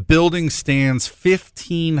 The building stands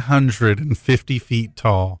 1,550 feet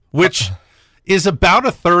tall, which is about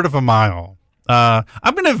a third of a mile. I'm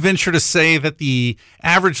going to venture to say that the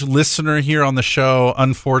average listener here on the show,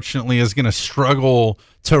 unfortunately, is going to struggle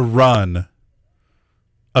to run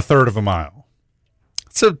a third of a mile.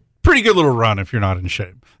 It's a pretty good little run if you're not in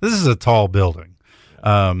shape. This is a tall building.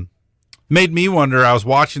 Made me wonder, I was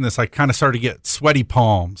watching this, I kind of started to get sweaty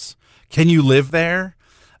palms. Can you live there?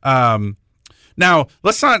 Now,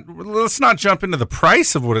 let's not jump into the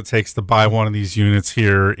price of what it takes to buy one of these units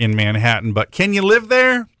here in Manhattan, but can you live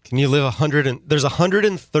there? Can you live there's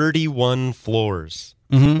 131 floors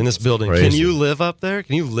in this building. Crazy. Can you live up there?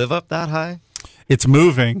 Can you live up that high? It's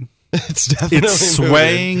moving. It's definitely It's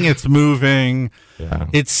swaying. moving. It's moving. Yeah.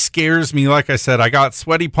 It scares me. Like I said, I got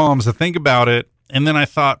sweaty palms to think about it. And then I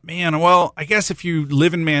thought, man, well, I guess if you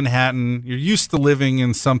live in Manhattan, you're used to living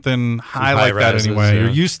in something high like that rises, anyway. yeah. You're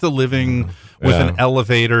used to living with an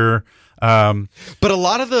elevator. But a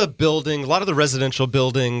lot of the residential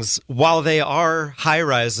buildings, while they are high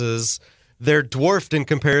rises, they're dwarfed in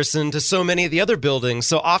comparison to so many of the other buildings.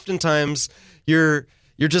 So oftentimes you're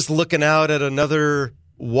just looking out at another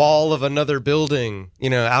wall of another building,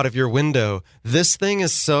 out of your window. This thing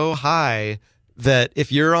is so high that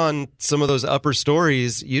if you're on some of those upper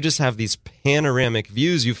stories, you just have these panoramic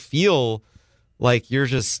views. You feel like you're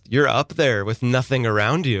up there with nothing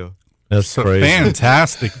around you. That's a crazy.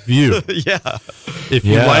 fantastic view. Yeah. If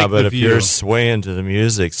you like but the if view. you're swaying to the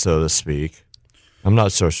music, so to speak, I'm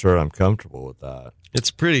not so sure I'm comfortable with that. It's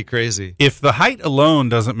pretty crazy. If the height alone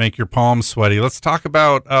doesn't make your palms sweaty, let's talk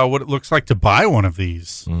about what it looks like to buy one of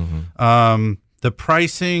these. The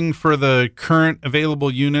pricing for the current available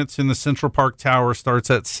units in the Central Park Tower starts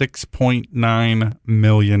at $6.9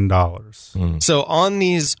 million. So on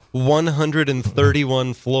these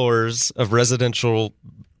 131 floors of residential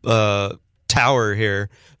tower here,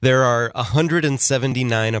 there are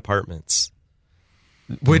 179 apartments,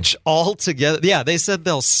 which all together, they said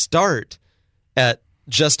they'll start at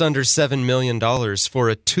just under $7 million for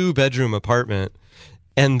a 2-bedroom apartment.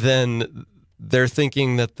 And then they're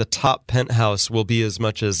thinking that the top penthouse will be as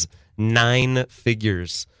much as 9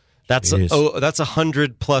 figures. That's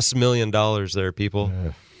 $100+ million there, people.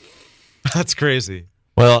 Yeah. That's crazy.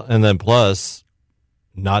 Well, and then plus,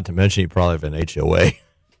 not to mention you probably have an HOA.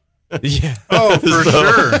 Yeah. Oh, for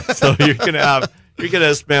sure. So you're gonna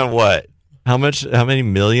spend what? How many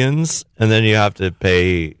millions? And then you have to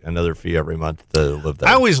pay another fee every month to live there.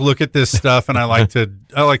 I always look at this stuff and I like to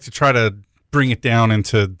try to bring it down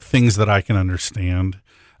into things that I can understand.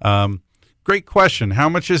 Great question. How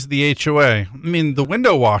much is the HOA? I mean, the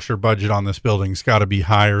window washer budget on this building's got to be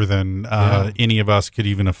higher than any of us could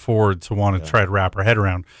even afford to want to try to wrap our head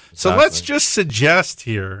around. So let's just suggest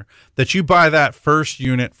here that you buy that first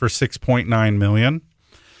unit for $6.9 million.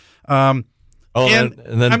 And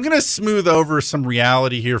then I'm going to smooth over some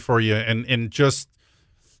reality here for you and just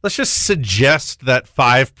let's just suggest that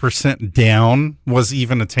 5% down was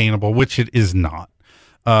even attainable, which it is not.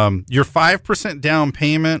 Your 5% down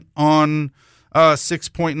payment on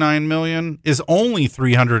 $6.9 million is only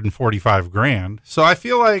 $345,000. So I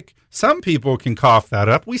feel like some people can cough that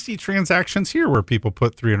up. We see transactions here where people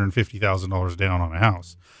put $350,000 down on a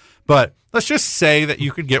house. But let's just say that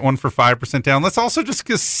you could get one for 5% down. Let's also just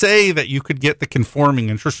say that you could get the conforming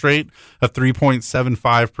interest rate of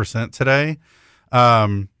 3.75% today.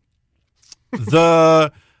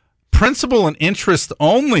 The principal and interest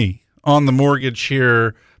only on the mortgage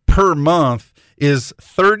here per month is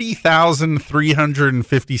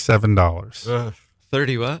 $30,357.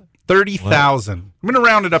 30 what? 30,000. I'm going to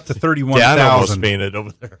round it up to 31,000. Yeah, I almost fainted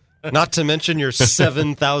over there. Not to mention your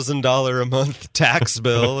 $7,000 a month tax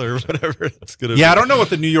bill or whatever it's going to be. Yeah, I don't know what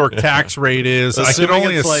the New York tax rate is. I could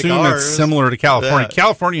only assume it's similar to California. Yeah.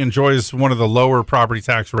 California enjoys one of the lower property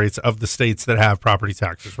tax rates of the states that have property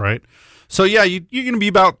taxes, right? So, yeah, you're going to be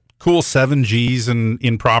about cool 7 Gs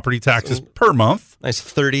in property taxes per month. Nice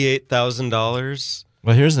 $38,000.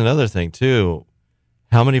 Well, here's another thing, too.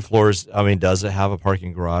 How many floors? I mean, does it have a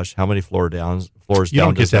parking garage? How many floors down? You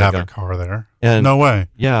don't get to have a car there. And no way.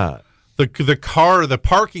 Yeah, the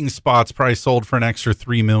parking spots probably sold for an extra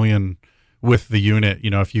 $3 million with the unit,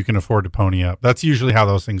 if you can afford to pony up. That's usually how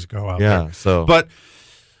those things go out there. So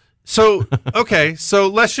okay, so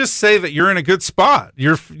let's just say that you're in a good spot.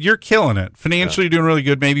 You're killing it. Financially doing really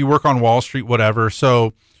good, maybe work on Wall Street, whatever.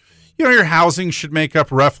 So, your housing should make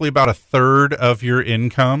up roughly about a third of your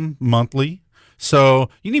income monthly. So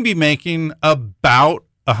you need to be making about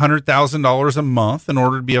 $100,000 a month in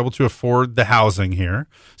order to be able to afford the housing here.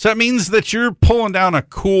 So that means that you're pulling down a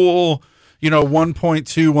cool, 1.2,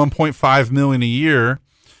 1.5 million a year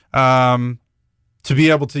to be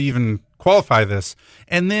able to even qualify this.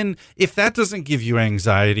 And then if that doesn't give you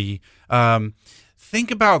anxiety, think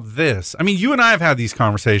about this. I mean, you and I have had these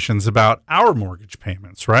conversations about our mortgage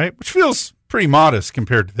payments, right? Which feels pretty modest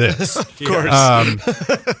compared to this. Of course.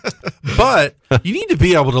 But you need to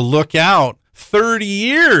be able to look out 30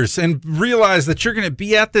 years and realize that you're going to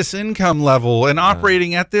be at this income level and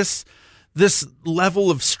operating at this level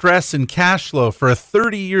of stress and cash flow for a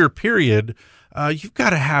 30-year period. You've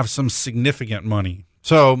got to have some significant money.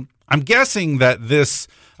 So I'm guessing that this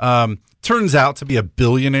turns out to be a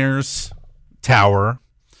billionaire's tower,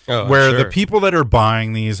 where the people that are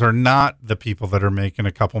buying these are not the people that are making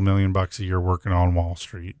a couple $1 million a year working on Wall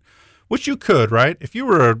Street, which you could, right? If you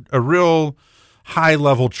were a real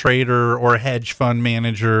high-level trader or a hedge fund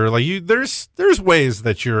manager, there's ways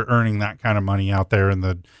that you're earning that kind of money out there in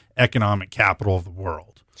the economic capital of the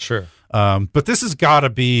world. Sure. But this has got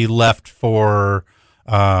to be left for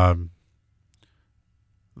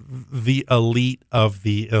the elite of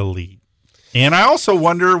the elite. And I also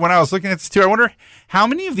wonder, when I was looking at this too, I wonder how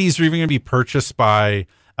many of these are even going to be purchased by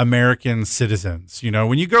American citizens.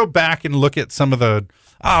 When you go back and look at some of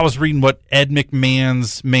I was reading what Ed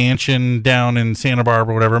McMahon's mansion down in Santa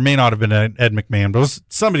Barbara, whatever, it may not have been Ed McMahon, but it was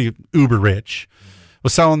somebody uber rich,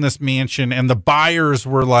 was selling this mansion, and the buyers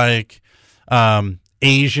were like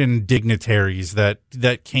Asian dignitaries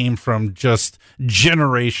that came from just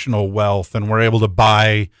generational wealth and were able to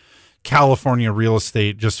buy California real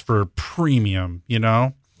estate just for premium,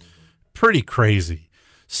 pretty crazy.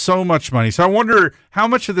 So much money. So I wonder how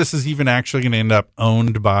much of this is even actually going to end up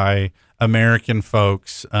owned by American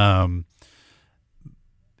folks. Other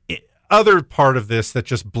part of this that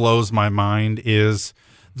just blows my mind is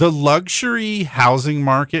the luxury housing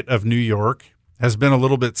market of New York has been a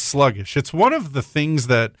little bit sluggish. It's one of the things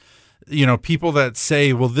that, people that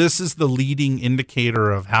say, well, this is the leading indicator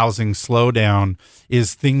of housing slowdown,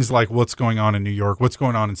 is things like what's going on in New York, what's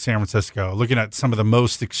going on in San Francisco, looking at some of the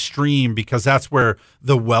most extreme, because that's where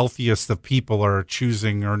the wealthiest of people are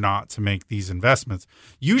choosing or not to make these investments.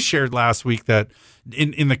 You shared last week that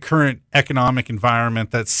in the current economic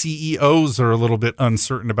environment that CEOs are a little bit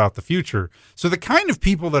uncertain about the future. So the kind of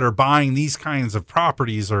people that are buying these kinds of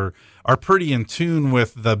properties are pretty in tune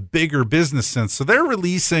with the bigger business sense. So they're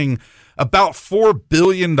releasing about $4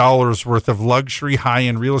 billion worth of luxury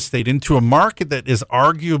high-end real estate into a market that is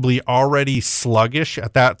arguably already sluggish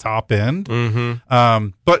at that top end. Mm-hmm.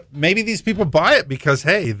 But maybe these people buy it because,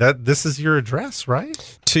 hey, this is your address,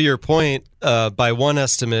 right? To your point, by one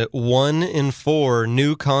estimate, 1 in 4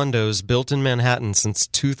 new condos built in Manhattan since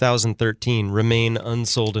 2013 remain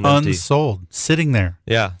unsold and empty. Unsold, sitting there.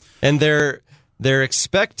 Yeah, and they're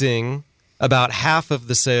expecting about half of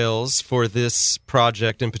the sales for this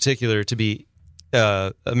project in particular to be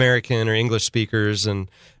American or English speakers, and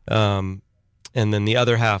then the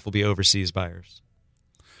other half will be overseas buyers.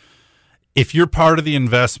 If you're part of the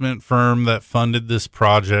investment firm that funded this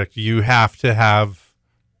project, you have to have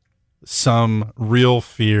some real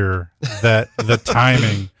fear that the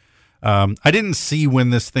timing. I didn't see when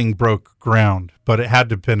this thing broke ground, but it had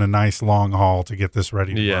to have been a nice long haul to get this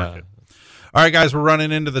ready to market. All right, guys, we're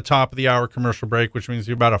running into the top of the hour commercial break, which means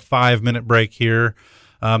you're about a 5-minute break here.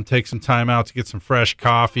 Take some time out to get some fresh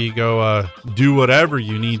coffee. Go do whatever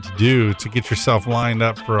you need to do to get yourself lined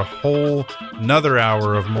up for a whole another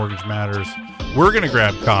hour of Mortgage Matters. We're going to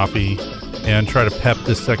grab coffee and try to pep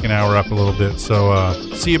this second hour up a little bit. So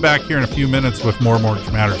see you back here in a few minutes with more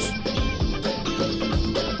Mortgage Matters.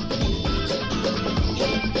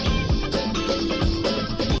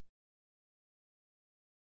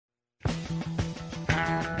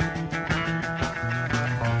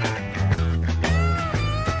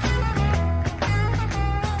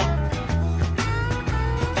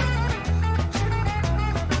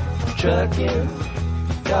 Trucking,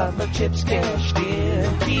 got my chips cashed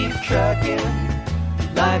in. Keep trucking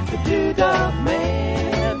like the Dog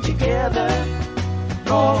Man. Together,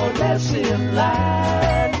 more or less in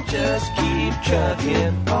line. Just keep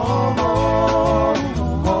trucking on.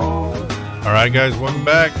 All right, guys, welcome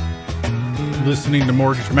back. Listening to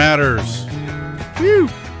Mortgage Matters. Whew.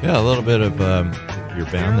 Yeah, a little bit of your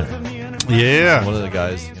band there. Yeah. One of the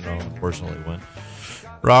guys, unfortunately went.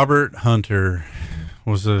 Robert Hunter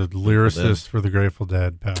was a lyricist for the Grateful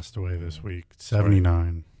Dead, passed away this week,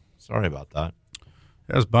 79. Sorry about that.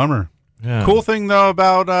 That's a bummer. Yeah. Cool thing, though,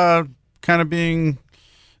 about kind of being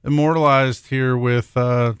immortalized here with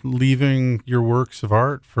leaving your works of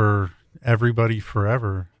art for everybody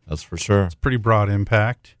forever. That's for sure. It's pretty broad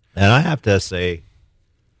impact. And I have to say,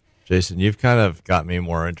 Jason, you've kind of got me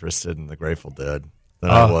more interested in the Grateful Dead than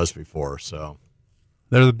I was before. So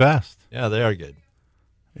they're the best. Yeah, they are good.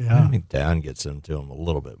 Yeah, I think Dan gets into them a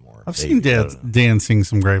little bit more. I've seen Dan sing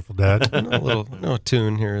some Grateful Dead. A little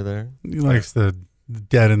tune here or there. He likes the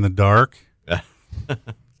Dead in the Dark. Yeah. I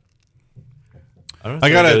don't know if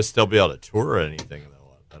they're going to still be able to tour or anything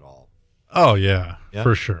though, at all. Oh yeah,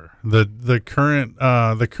 for sure. The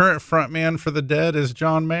current front man for the Dead is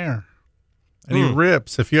John Mayer, and he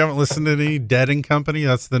rips. If you haven't listened to any Dead and Company,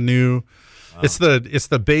 that's the new. Wow. It's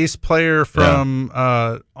the bass player from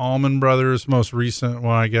Allman Brothers' most recent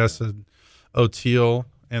one, I guess, O'Teal,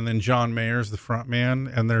 and then John Mayer's the front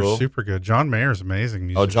man, and they're super good. John Mayer's amazing.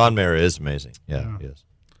 Musician. Oh, John Mayer is amazing. Yeah, he is.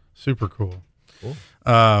 Super cool. Cool.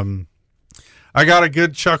 I got a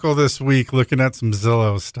good chuckle this week looking at some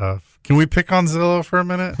Zillow stuff. Can we pick on Zillow for a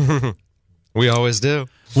minute? We always do.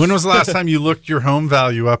 When was the last time you looked your home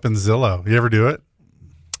value up in Zillow? You ever do it?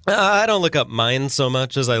 I don't look up mine so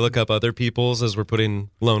much as I look up other people's as we're putting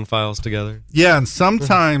loan files together. Yeah, and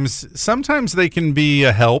sometimes they can be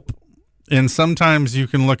a help, and sometimes you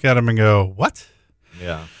can look at them and go, "What?"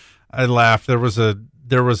 Yeah. I laughed. There was a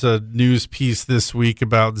news piece this week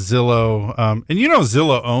about Zillow, and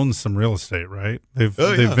Zillow owns some real estate, right? They've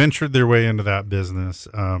ventured their way into that business.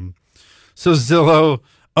 So Zillow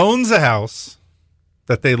owns a house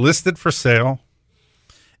that they listed for sale,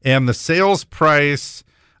 and the sales price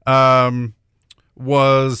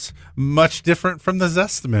was much different from the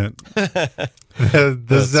Zestimate. the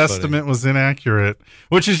Zestimate was inaccurate,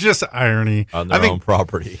 which is just irony. On their own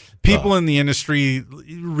property. People in the industry,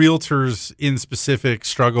 realtors in specific,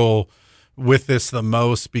 struggle with this the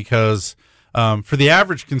most because for the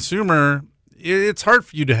average consumer, it's hard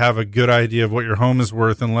for you to have a good idea of what your home is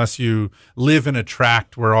worth unless you live in a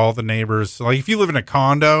tract where all the neighbors, like if you live in a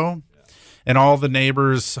condo and all the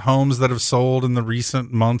neighbors' homes that have sold in the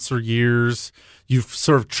recent months or years, you've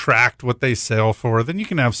sort of tracked what they sell for, then you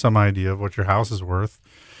can have some idea of what your house is worth.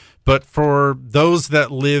 But for those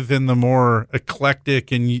that live in the more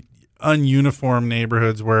eclectic and ununiform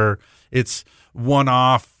neighborhoods where it's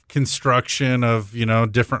one-off construction of,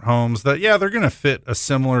 different homes that, they're going to fit a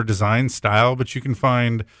similar design style, but you can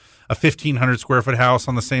find a 1,500 square foot house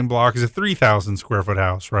on the same block as a 3,000 square foot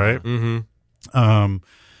house, right? Mm-hmm.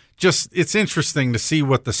 It's interesting to see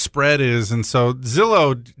what the spread is. And so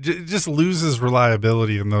Zillow just loses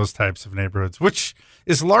reliability in those types of neighborhoods, which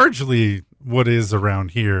is largely what is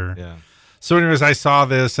around here. Yeah. So anyways, I saw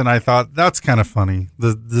this and I thought that's kind of funny.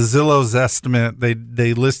 The Zillow's estimate,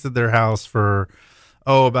 they listed their house for,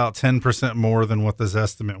 about 10% more than what the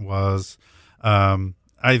Zestimate was.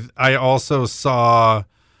 I also saw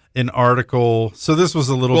an article. So this was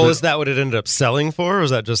a little bit. Well, is that what it ended up selling for, or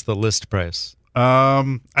was that just the list price?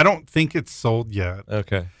 I don't think it's sold yet.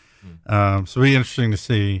 Okay. So it'll be interesting to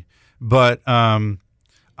see. But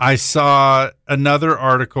I saw another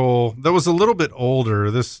article that was a little bit older.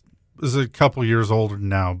 This is a couple years older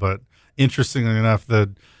now, but interestingly enough,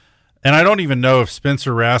 and I don't even know if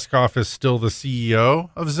Spencer Raskoff is still the CEO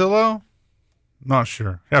of Zillow. Not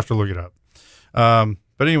sure. You have to look it up.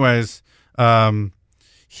 But anyways,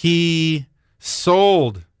 he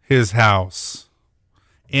sold his house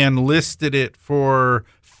and listed it for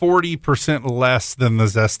 40% less than the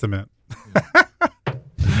Zestimate.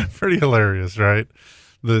 Pretty hilarious, right?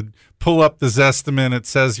 Pull up the Zestimate, it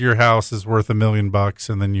says your house is worth $1 million,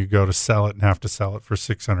 and then you go to sell it and have to sell it for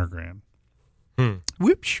 $600,000.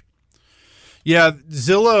 Whoops. Yeah,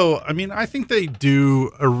 Zillow, I think they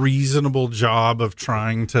do a reasonable job of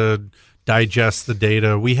trying to digest the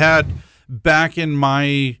data. We had, back in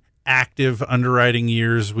my active underwriting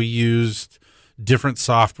years, we used different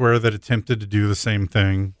software that attempted to do the same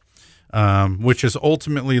thing, which is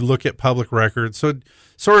ultimately look at public records. So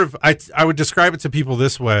sort of, I would describe it to people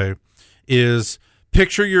this way, is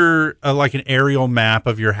picture your like an aerial map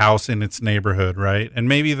of your house in its neighborhood, right? And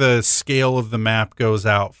maybe the scale of the map goes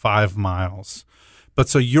out 5 miles. But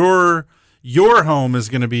so your home is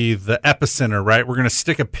going to be the epicenter, right? We're going to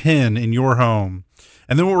stick a pin in your home.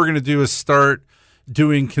 And then what we're going to do is start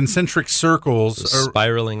doing concentric circles.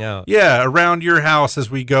 Spiraling out. Yeah, around your house as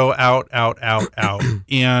we go out.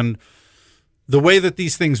 And the way that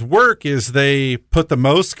these things work is they put the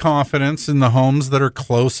most confidence in the homes that are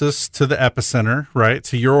closest to the epicenter, right,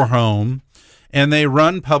 to your home. and they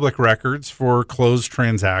run public records for closed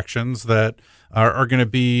transactions that are going to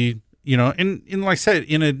be, in like I said,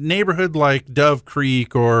 in a neighborhood like Dove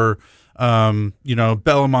Creek or,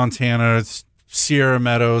 Bella, Montana, Sierra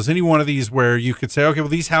Meadows, any one of these where you could say, okay, well,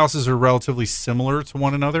 these houses are relatively similar to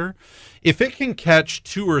one another. If it can catch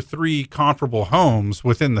 2 or 3 comparable homes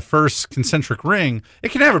within the first concentric ring,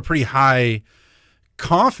 it can have a pretty high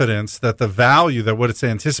confidence that the value, that what it's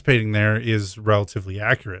anticipating there, is relatively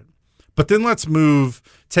accurate. But then let's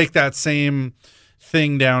take that same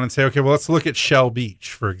thing down and say, okay, well, let's look at Shell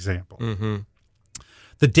Beach, for example. Mm-hmm.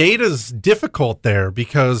 The data's difficult there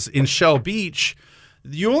because in Shell Beach,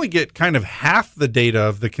 you only get kind of half the data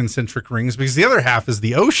of the concentric rings because the other half is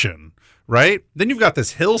the ocean, right? Then you've got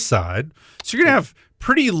this hillside. So you're going to have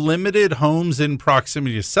pretty limited homes in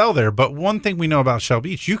proximity to sell there. But one thing we know about Shell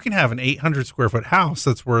Beach, you can have an 800 square foot house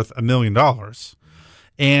that's worth $1 million.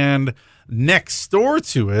 And next door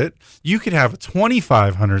to it, you could have a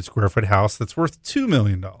 2,500 square foot house that's worth $2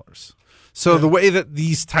 million. So the way that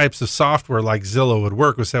these types of software like Zillow would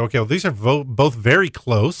work would say, okay, well, these are both very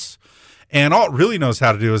close. And all it really knows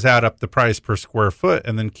how to do is add up the price per square foot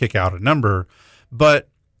and then kick out a number. But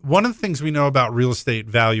one of the things we know about real estate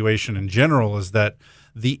valuation in general is that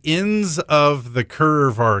the ends of the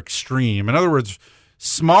curve are extreme. In other words,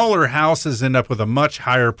 smaller houses end up with a much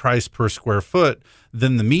higher price per square foot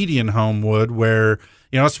than the median home would, where,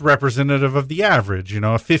 it's representative of the average. A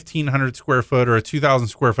 1,500 square foot or a 2,000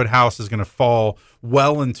 square foot house is going to fall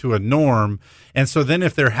well into a norm. And so then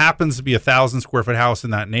if there happens to be a 1,000 square foot house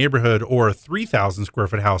in that neighborhood or a 3,000 square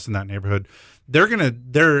foot house in that neighborhood,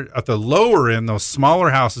 they're at the lower end, those smaller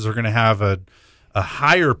houses are going to have a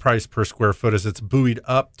higher price per square foot as it's buoyed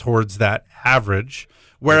up towards that average.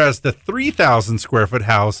 Whereas the 3,000 square foot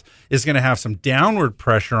house is going to have some downward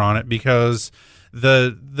pressure on it because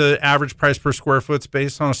the average price per square foot is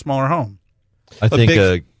based on a smaller home. I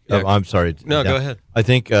think, I'm sorry. No, go ahead. I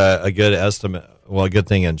think a good estimate, a good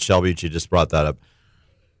thing in Shell Beach, you just brought that up,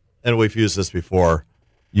 and we've used this before.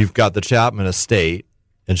 You've got the Chapman Estate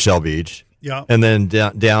in Shell Beach. Yeah. And then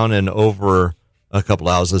down and over a couple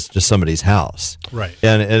houses, just somebody's house. Right.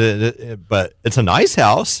 And but it's a nice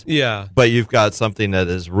house. Yeah. But you've got something that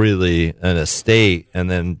is really an estate,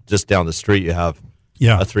 and then just down the street you have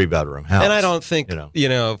a 3-bedroom house. And I don't think,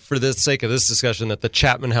 for the sake of this discussion, that the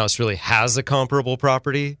Chapman House really has a comparable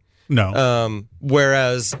property. No.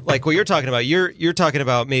 Whereas, like what you're talking about, you're talking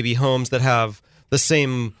about maybe homes that have the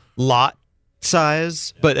same lot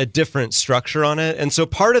size, but a different structure on it. And so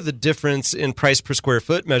part of the difference in price per square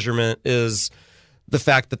foot measurement is the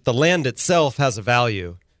fact that the land itself has a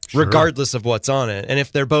value, regardless of what's on it. And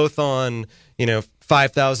if they're both on,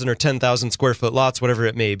 5,000 or 10,000 square foot lots, whatever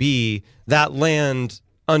it may be, that land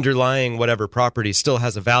underlying whatever property still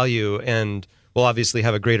has a value and will obviously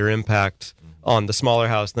have a greater impact on the smaller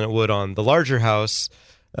house than it would on the larger house.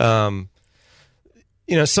 Some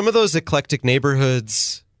of those eclectic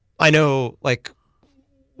neighborhoods, I know, like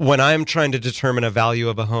when I'm trying to determine a value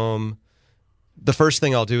of a home, the first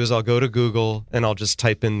thing I'll do is I'll go to Google and I'll just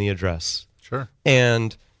type in the address. Sure.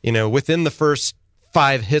 And, within the first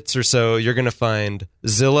 5 hits or so, you're going to find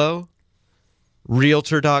Zillow,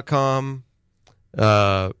 Realtor.com,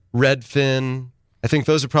 Redfin. I think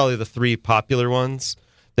those are probably the 3 popular ones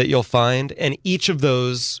that you'll find. And each of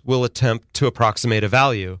those will attempt to approximate a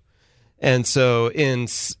value. And so in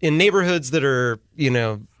neighborhoods that are,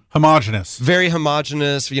 homogenous, very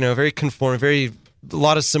homogenous, very conform, a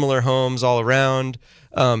lot of similar homes all around,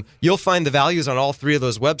 you'll find the values on all 3 of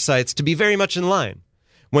those websites to be very much in line.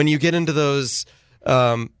 When you get into those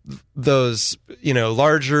larger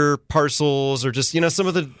parcels or just, some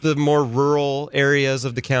of the more rural areas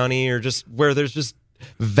of the county, or just where there's just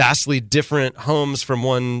vastly different homes from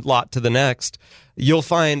one lot to the next, you'll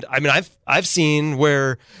find, I've seen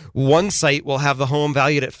where one site will have the home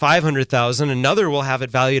valued at $500,000, another will have it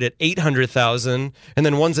valued at $800,000, and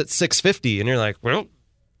then one's at $650,000, and you're like, well,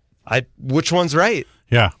 which one's right?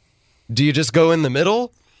 Yeah. Do you just go in the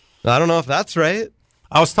middle? I don't know if that's right.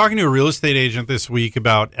 I was talking to a real estate agent this week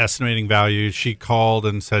about estimating value. She called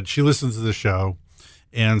and said she listens to the show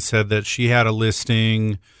and said that she had a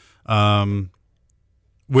listing,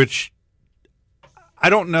 which I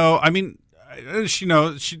don't know. She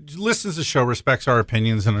listens to the show, respects our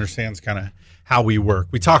opinions, and understands kind of how we work.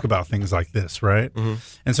 We talk about things like this, right? Mm-hmm.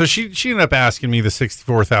 And so she ended up asking me the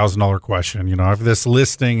 $64,000 question. I have this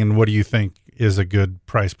listing, and what do you think is a good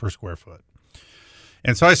price per square foot?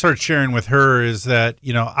 And so I started sharing with her is that,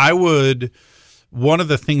 one of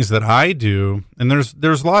the things that I do, and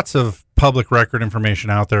there's lots of public record information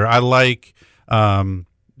out there. I like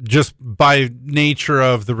just by nature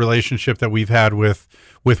of the relationship that we've had with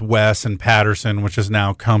Wes and Patterson, which is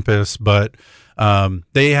now Compass, but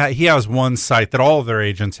he has one site that all of their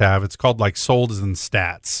agents have. It's called like Solds and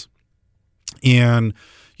Stats, and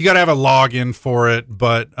you got to have a login for it,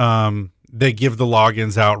 but they give the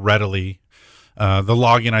logins out readily. The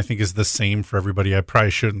login, I think, is the same for everybody. I probably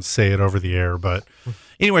shouldn't say it over the air, but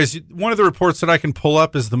anyways, one of the reports that I can pull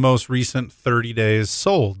up is the most recent 30 days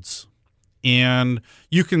solds, and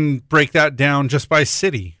you can break that down just by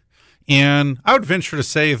city. And I would venture to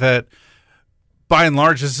say that by and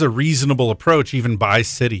large, this is a reasonable approach, even by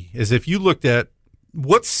city, is if you looked at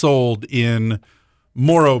what's sold in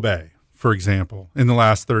Morro Bay, for example, in the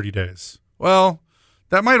last 30 days. Well,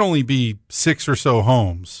 that might only be 6 or so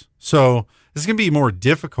homes. So this is going to be more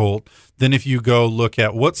difficult than if you go look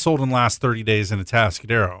at what's sold in the last 30 days in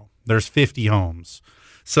Atascadero. There's 50 homes.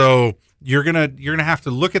 So you're gonna have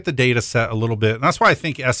to look at the data set a little bit. And that's why I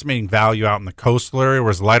think estimating value out in the coastal area,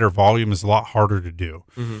 whereas lighter volume, is a lot harder to do.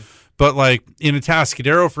 Mm-hmm. But like in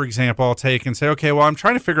Atascadero, for example, I'll take and say, okay, well, I'm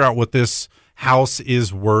trying to figure out what this house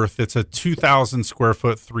is worth. It's a 2,000 square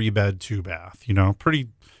foot, 3-bed, 2-bath,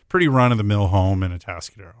 pretty run of the mill home in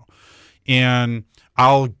Atascadero. And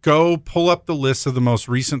I'll go pull up the list of the most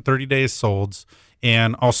recent 30 days solds,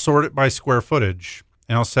 and I'll sort it by square footage.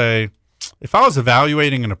 And I'll say, if I was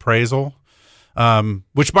evaluating an appraisal,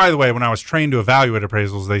 which, by the way, when I was trained to evaluate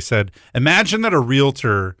appraisals, they said, imagine that a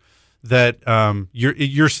realtor that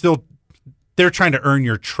they're trying to earn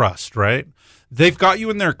your trust, right? They've got you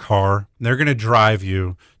in their car. They're going to drive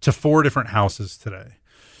you to 4 different houses today.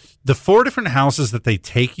 The 4 different houses that they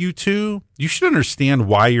take you to, you should understand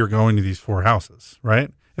why you're going to these 4 houses,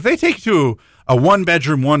 right? If they take you to a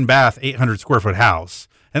 1-bedroom, 1-bath, 800 square foot house,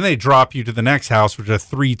 and they drop you to the next house, which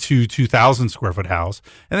is a 2,000 square foot house,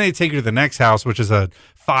 and they take you to the next house, which is a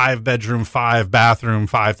 5-bedroom, 5-bathroom,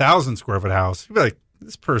 5,000 square foot house, you'd be like,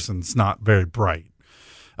 this person's not very bright.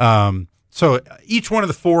 So each one of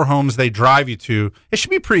the 4 homes they drive you to, it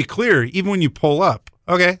should be pretty clear, even when you pull up.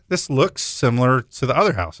 Okay, this looks similar to the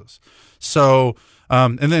other houses. So,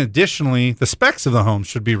 and then additionally, the specs of the homes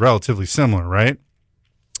should be relatively similar, right?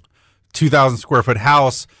 2,000 square foot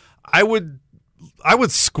house. I would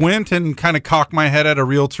squint and kind of cock my head at a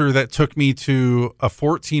realtor that took me to a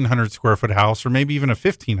 1,400 square foot house, or maybe even a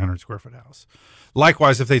 1,500 square foot house.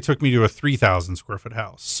 Likewise, if they took me to a 3,000 square foot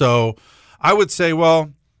house. So I would say,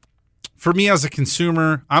 well, for me as a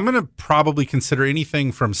consumer, I'm going to probably consider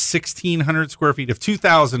anything from 1,600 square feet. If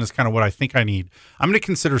 2,000 is kind of what I think I need, I'm going to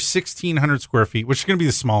consider 1,600 square feet, which is going to be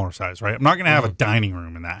the smaller size, right? I'm not going to have a dining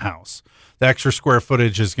room in that house. The extra square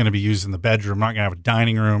footage is going to be used in the bedroom. I'm not going to have a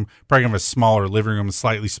dining room. Probably going to have a smaller living room and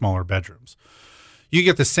slightly smaller bedrooms. You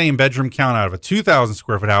get the same bedroom count out of a 2,000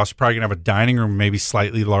 square foot house. You're probably going to have a dining room, maybe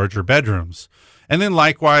slightly larger bedrooms. And then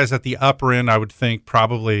likewise, at the upper end, I would think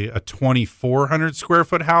probably a 2,400 square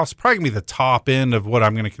foot house, probably going to be the top end of what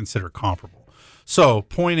I'm going to consider comparable. So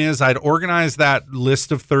point is, I'd organize that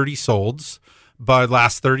list of 30 solds by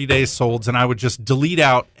last 30 days solds, and I would just delete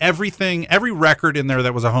out everything, every record in there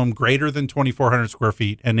that was a home greater than 2,400 square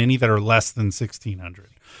feet and any that are less than 1,600.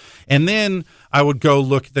 And then I would go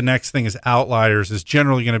look at the next thing as outliers is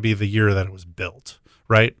generally going to be the year that it was built.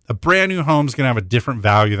 Right? A brand new home is going to have a different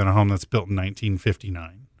value than a home that's built in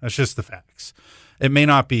 1959. That's just the facts. It may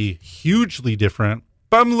not be hugely different,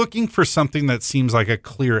 but I'm looking for something that seems like a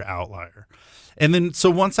clear outlier. And then,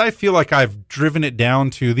 so once I feel like I've driven it down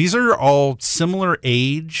to, these are all similar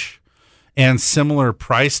age and similar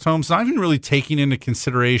priced homes, not even really taking into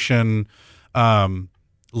consideration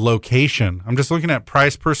location. I'm just looking at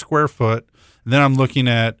price per square foot. Then I'm looking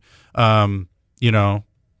at,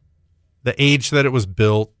 the age that it was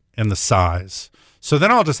built and the size. So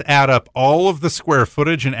then I'll just add up all of the square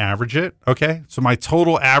footage and average it. Okay. So my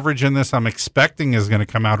total average in this I'm expecting is going to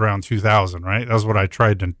come out around 2,000, right? That's what I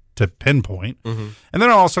tried to pinpoint. Mm-hmm. And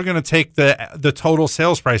then I'm also going to take the total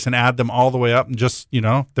sales price and add them all the way up and just,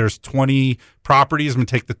 there's 20 properties. I'm going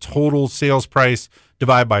to take the total sales price,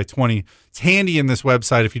 divide by 20. It's handy in this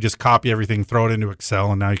website if you just copy everything, throw it into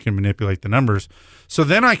Excel, and now you can manipulate the numbers. So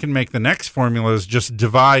then I can make the next formula is just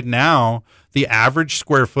divide now the average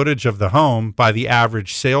square footage of the home by the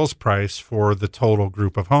average sales price for the total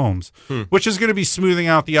group of homes, which is going to be smoothing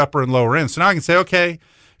out the upper and lower end. So now I can say, okay,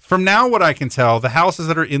 from now what I can tell, the houses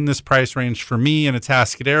that are in this price range for me in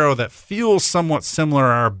Atascadero that feel somewhat similar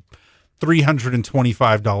are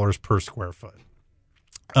 $325 per square foot.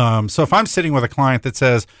 So if I'm sitting with a client that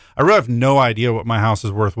says, I really have no idea what my house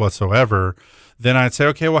is worth whatsoever, then I'd say,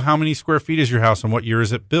 okay, well, how many square feet is your house and what year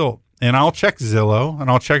is it built? And I'll check Zillow and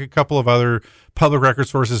I'll check a couple of other public record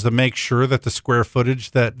sources to make sure that the square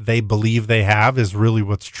footage that they believe they have is really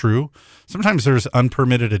what's true. Sometimes there's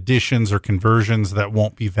unpermitted additions or conversions that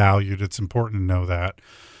won't be valued. It's important to know that.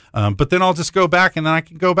 But then I'll just go back, and then I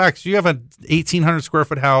can go back. So you have an 1,800 square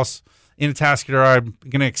foot house in Atascadero. I'm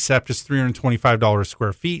going to accept is $325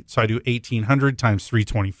 square feet. So I do 1,800 times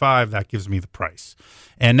 325. That gives me the price.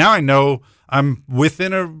 And now I know I'm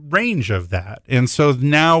within a range of that. And so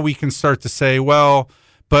now we can start to say, well,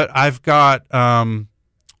 but I've got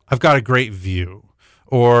a great view,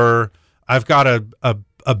 or I've got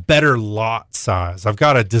a better lot size. I've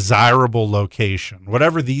got a desirable location.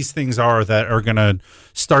 Whatever these things are that are going to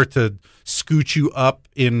start to scoot you up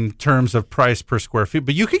in terms of price per square feet.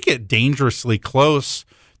 But you could get dangerously close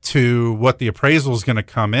to what the appraisal is going to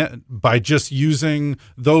come in by just using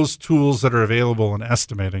those tools that are available and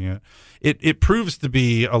estimating it. It proves to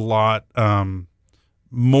be a lot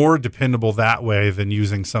more dependable that way than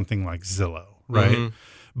using something like Zillow, right? Mm-hmm.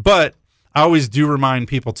 But I always do remind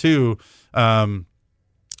people too,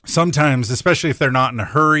 sometimes, especially if they're not in a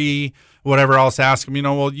hurry, whatever else, ask them,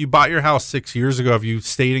 well, you bought your house 6 years ago. Have you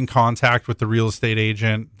stayed in contact with the real estate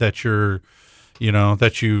agent that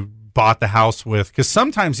that you bought the house with? Because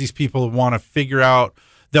sometimes these people want to figure out,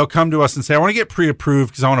 they'll come to us and say, I want to get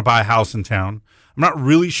pre-approved because I want to buy a house in town. I'm not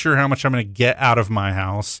really sure how much I'm going to get out of my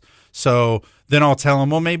house. So then I'll tell them,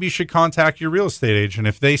 well, maybe you should contact your real estate agent.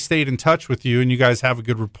 If they stayed in touch with you and you guys have a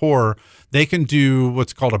good rapport, they can do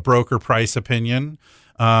what's called a broker price opinion,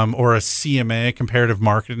 or a CMA, comparative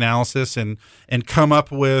market analysis, and come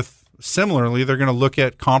up with, similarly, they're going to look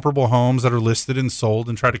at comparable homes that are listed and sold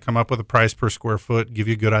and try to come up with a price per square foot, give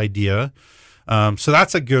you a good idea. So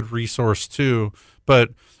that's a good resource too.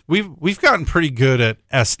 But we've gotten pretty good at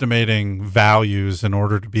estimating values in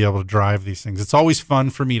order to be able to drive these things. It's always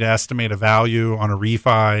fun for me to estimate a value on a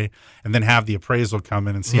refi and then have the appraisal come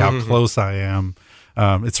in and see how close I am.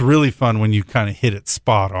 It's really fun when you kind of hit it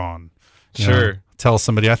spot on. Sure. Tell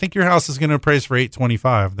somebody, I think your house is going to appraise for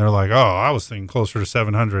 $825. They're like, oh, I was thinking closer to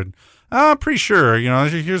 $700. I'm pretty sure,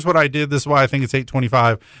 here's what I did. This is why I think it's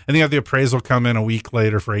 $825. And then you have the appraisal come in a week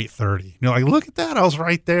later for $830. You're like, look at that. I was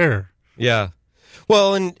right there. Yeah.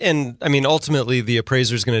 Well, and I mean, ultimately the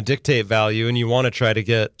appraiser is going to dictate value, and you want to try to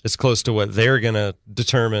get as close to what they're going to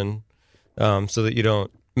determine, so that you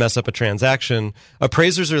don't mess up a transaction.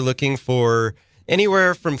 Appraisers are looking for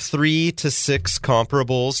anywhere from 3 to 6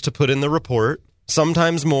 comparables to put in the report.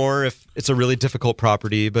 Sometimes more if it's a really difficult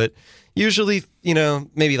property, but usually,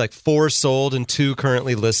 maybe like 4 sold and 2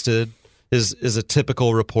 currently listed is a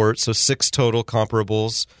typical report. So 6 total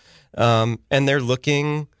comparables. And they're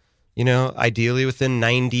looking, ideally within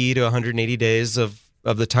 90 to 180 days of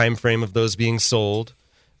the time frame of those being sold.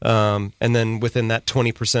 And then within that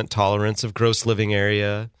 20% tolerance of gross living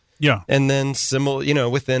area. Yeah. And then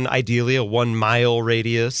within ideally a 1 mile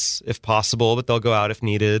radius if possible, but they'll go out if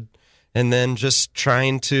needed. And then just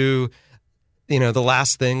trying to, the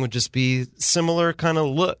last thing would just be similar kind of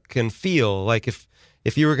look and feel. Like if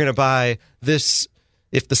you were going to buy this,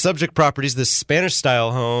 if the subject property is this Spanish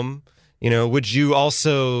style home, would you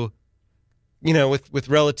also, with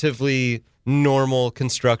relatively normal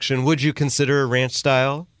construction, would you consider a ranch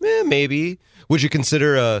style? Maybe. Would you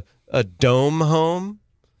consider a dome home?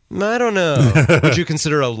 I don't know. Would you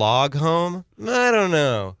consider a log home? I don't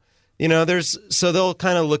know. So they'll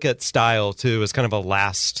kind of look at style too as kind of a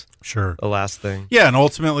last thing. Yeah, and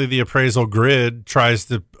ultimately the appraisal grid tries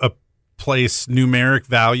to place numeric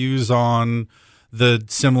values on the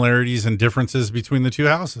similarities and differences between the two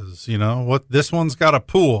houses. This one's got a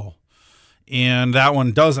pool and that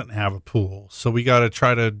one doesn't have a pool. So we got to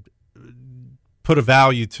try to put a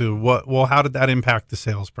value to how did that impact the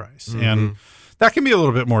sales price? Mm-hmm. And that can be a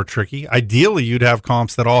little bit more tricky. Ideally, you'd have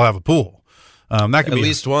comps that all have a pool. That could be at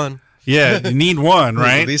least one. Yeah, you need one,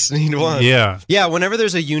 right? At least need one. Yeah. Yeah, whenever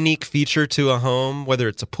there's a unique feature to a home, whether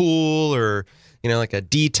it's a pool or, like a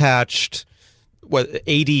detached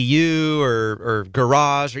ADU or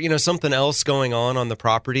garage or, something else going on the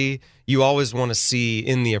property, you always want to see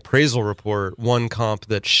in the appraisal report one comp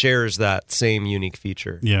that shares that same unique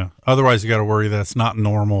feature. Yeah. Otherwise, you got to worry that it's not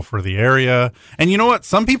normal for the area. And you know what?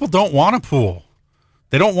 Some people don't want a pool.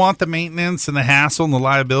 They don't want the maintenance and the hassle and the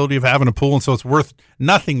liability of having a pool, and so it's worth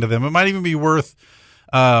nothing to them. It might even be worth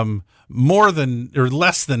more than or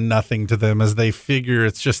less than nothing to them as they figure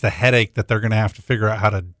it's just a headache that they're going to have to figure out how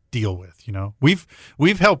to deal with.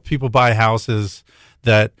 We've helped people buy houses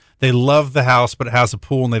that they love the house, but it has a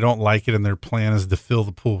pool and they don't like it, and their plan is to fill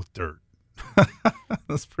the pool with dirt.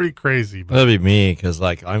 That's pretty crazy. But that'd be me because,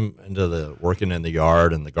 I'm into the working in the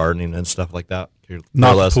yard and the gardening and stuff like that.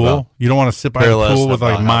 Not the pool. You don't want to sit by the pool with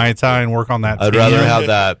Mai Tai and work on that. I'd rather have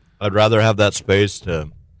that. I'd rather have that space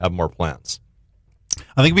to have more plants.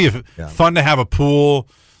 I think it'd be fun to have a pool,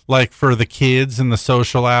 like for the kids and the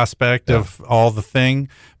social aspect of all the thing.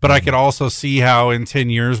 But I could also see how in 10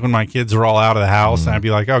 years when my kids are all out of the house, and I'd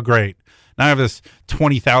be like, oh, great. Now I have this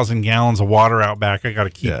 20,000 gallons of water out back. I got to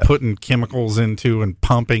keep putting chemicals into and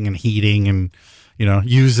pumping and heating and,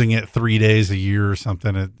 using it 3 days a year or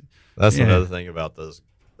something. That's another thing about those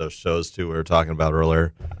shows, too, we were talking about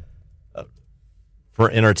earlier. For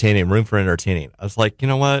entertaining, room for entertaining. I was like, you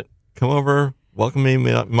know what? Come over, welcome me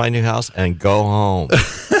to my new house, and go home.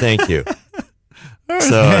 Thank you.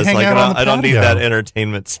 So it's like, I don't need that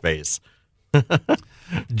entertainment space.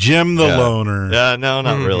 Jim the loner. Yeah, no,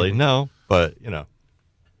 not really. No, but,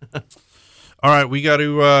 All right, we got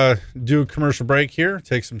to do a commercial break here.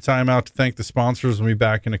 Take some time out to thank the sponsors. We'll be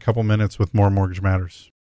back in a couple minutes with more Mortgage Matters.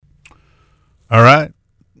 All right.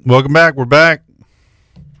 Welcome back. We're back.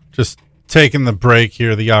 Just taking the break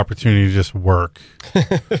here, the opportunity to just work.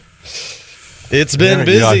 It's been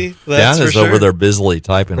busy. Dan is over there busily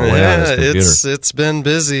typing away on his computer. It's been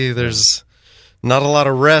busy. There's not a lot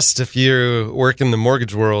of rest if you work in the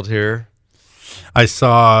mortgage world here. I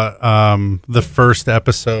saw the first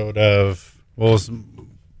episode of,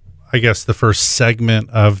 I guess the first segment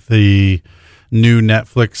of the new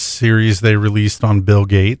Netflix series they released on Bill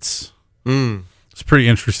Gates. It's pretty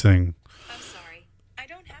interesting. I'm sorry. I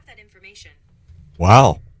don't have that information.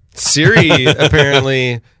 Wow. Siri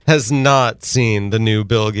apparently has not seen the new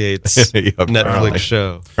Bill Gates Netflix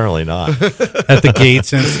show. Apparently not. At the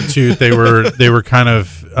Gates Institute, they were kind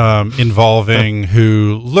of involving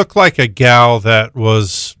who looked like a gal that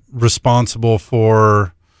was responsible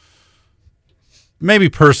for maybe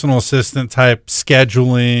personal assistant type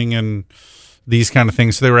scheduling and these kind of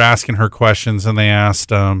things. So they were asking her questions, and they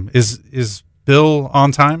asked, "Is Bill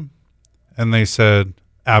on time?" And they said,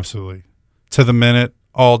 "Absolutely, to the minute,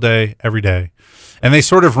 all day, every day." And they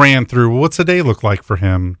sort of ran through, well, what's a day look like for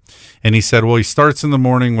him? And he said, well, he starts in the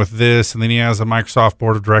morning with this, and then he has a Microsoft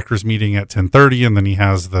Board of Directors meeting at 10:30, and then he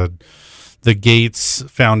has the Gates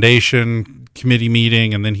Foundation committee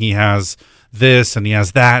meeting, and then he has this, and he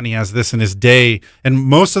has that, and he has this in his day. And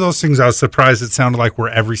most of those things, I was surprised it sounded like were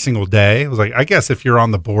every single day. I was like, I guess if you're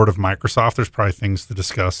on the board of Microsoft, there's probably things to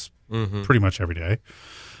discuss pretty much every day.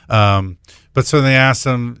 But so they asked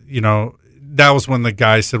him, that was when the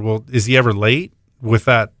guy said, well, is he ever late with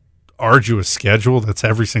that arduous schedule that's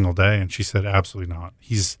every single day? And she said, absolutely not.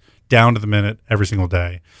 He's down to the minute every single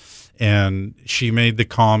day. And she made the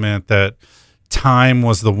comment that time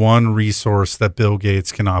was the one resource that Bill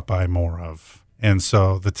Gates cannot buy more of. And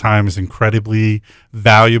so the time is incredibly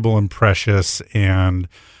valuable and precious, and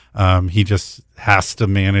he just has to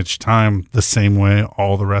manage time the same way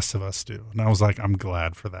all the rest of us do. And I was like, I'm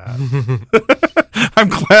glad for that. I'm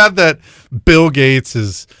glad that Bill Gates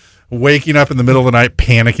is waking up in the middle of the night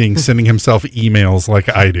panicking, sending himself emails like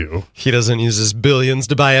I do. He doesn't use his billions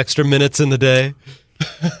to buy extra minutes in the day.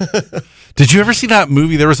 Did you ever see that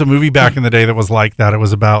movie? There was a movie back in the day that was like that. It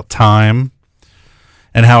was about time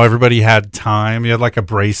and how everybody had time. You had like a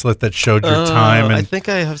bracelet that showed your time. And I think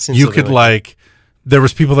I have seen you could there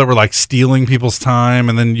was people that were like stealing people's time,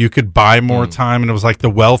 and then you could buy more time. And it was like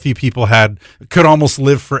the wealthy people could almost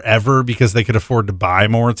live forever because they could afford to buy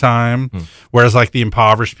more time. Whereas like the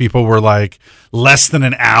impoverished people were like less than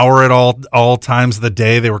an hour at all times of the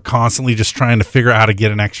day. They were constantly just trying to figure out how to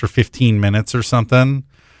get an extra 15 minutes or something.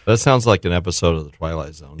 That sounds like an episode of The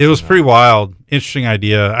Twilight Zone. It was pretty wild. Interesting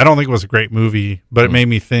idea. I don't think it was a great movie, but it made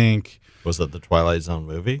me think. Was it the Twilight Zone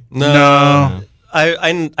movie? No.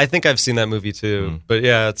 I think I've seen that movie too, but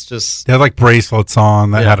yeah, it's just they had like bracelets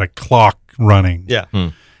on that had a clock running. Yeah,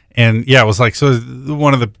 and it was like, so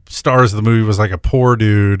one of the stars of the movie was like a poor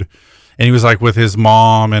dude, and he was like with his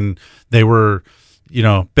mom, and they were,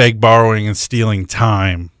 borrowing and stealing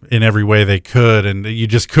time in every way they could, and you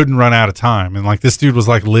just couldn't run out of time. And like this dude was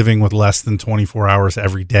like living with less than 24 hours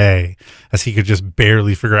every day, as he could just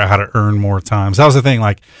barely figure out how to earn more time. So that was the thing,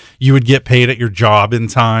 like you would get paid at your job in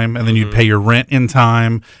time, and then you'd pay your rent in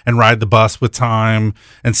time, and ride the bus with time,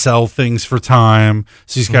 and sell things for time.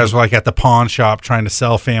 So these guys were like at the pawn shop trying to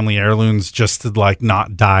sell family heirlooms just to like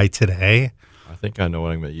not die today. I think I know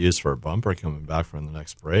what I'm going to use for a bumper coming back from the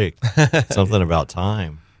next break. Something about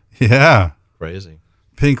time. Yeah. Crazy.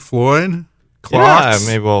 Pink Floyd? Clocks?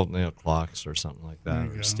 Yeah, maybe Clocks or something like that.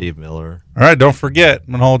 Or Steve Miller. All right, don't forget.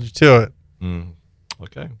 I'm going to hold you to it.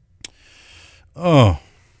 Okay. Oh.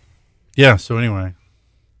 Yeah, so anyway.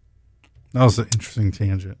 That was an interesting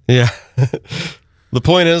tangent. Yeah. The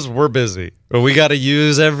point is, we're busy. But we got to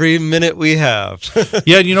use every minute we have.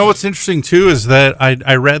 Yeah, you know what's interesting, too, is that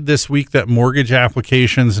I read this week that mortgage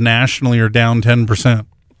applications nationally are down 10%.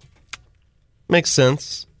 makes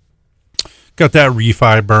sense. Got that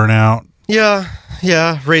refi burnout.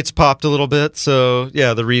 Yeah, rates popped a little bit, so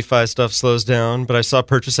yeah, the refi stuff slows down, but I saw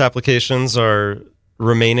purchase applications are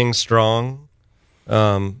remaining strong.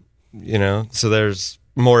 So there's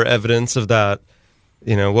more evidence of that,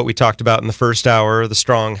 what we talked about in the first hour, the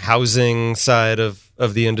strong housing side of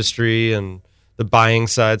the industry, and the buying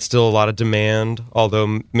side, still a lot of demand,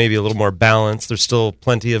 although maybe a little more balanced. There's still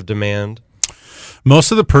plenty of demand.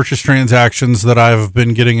 Most of the purchase transactions that I've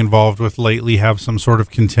been getting involved with lately have some sort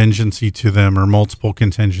of contingency to them, or multiple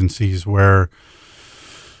contingencies, where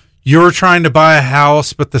you're trying to buy a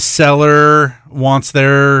house, but the seller wants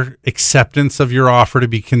their acceptance of your offer to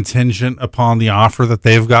be contingent upon the offer that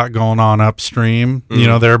they've got going on upstream.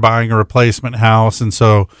 Mm-hmm. They're buying a replacement house. And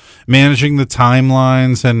so managing the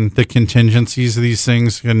timelines and the contingencies of these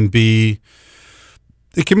things can be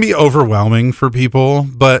overwhelming for people.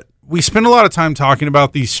 But we spend a lot of time talking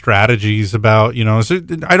about these strategies about, so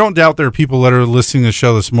I don't doubt there are people that are listening to the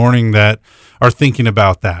show this morning that are thinking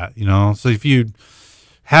about that, So if you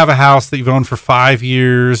have a house that you've owned for 5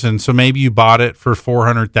 years, and so maybe you bought it for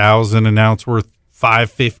 $400,000 and now it's worth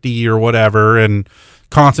 $550,000 or whatever, and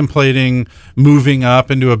contemplating moving up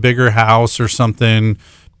into a bigger house or something,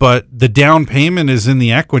 but the down payment is in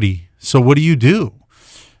the equity. So what do?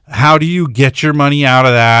 How do you get your money out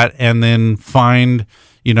of that and then find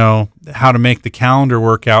how to make the calendar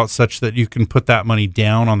work out such that you can put that money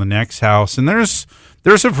down on the next house? And there's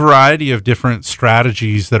a variety of different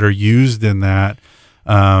strategies that are used in that.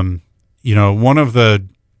 One of the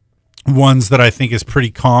ones that I think is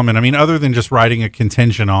pretty common, other than just writing a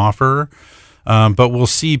contingent offer, but we'll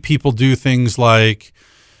see people do things like,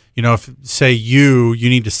 if say you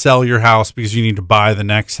need to sell your house because you need to buy the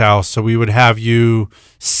next house. So we would have you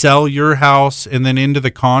sell your house, and then into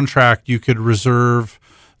the contract, you could reserve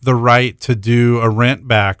the right to do a rent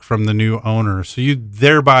back from the new owner. So you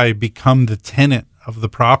thereby become the tenant of the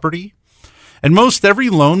property. And most every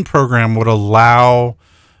loan program would allow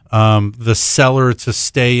the seller to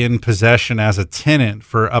stay in possession as a tenant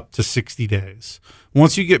for up to 60 days.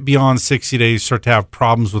 Once you get beyond 60 days, you start to have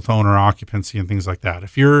problems with owner occupancy and things like that.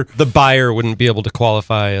 If you're the buyer, wouldn't be able to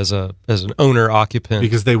qualify as an owner occupant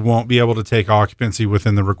because they won't be able to take occupancy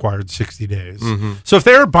within the required 60 days. Mm-hmm. So if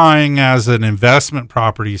they're buying as an investment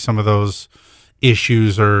property, some of those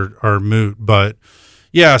issues are moot. But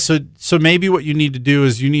yeah, so maybe what you need to do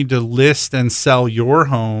is you need to list and sell your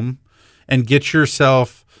home and get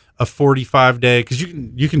yourself a 45-day, because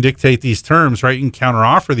you can dictate these terms, right? You can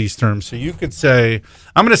counteroffer these terms. So you could say,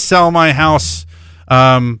 I'm going to sell my house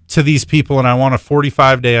to these people, and I want a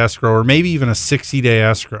 45-day escrow, or maybe even a 60-day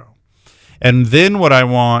escrow. And then what I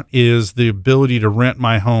want is the ability to rent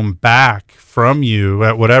my home back from you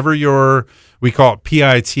at whatever we call it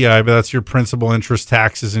PITI, but that's your principal, interest,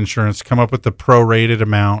 taxes, insurance. Come up with the prorated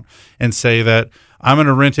amount and say that I'm going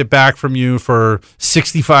to rent it back from you for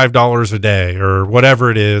 $65 a day or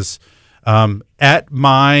whatever it is, at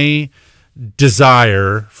my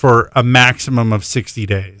desire for a maximum of 60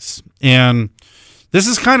 days. And this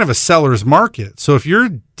is kind of a seller's market. So if you're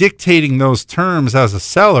dictating those terms as a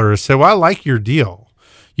seller, say, well, I like your deal.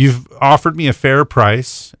 You've offered me a fair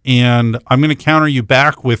price, and I'm going to counter you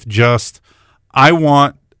back with just, I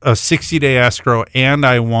want a 60-day escrow, and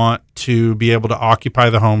I want to be able to occupy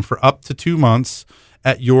the home for up to 2 months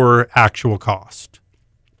at your actual cost.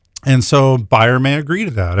 And so buyer may agree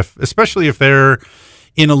to that, especially if they're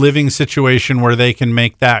in a living situation where they can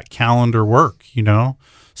make that calendar work.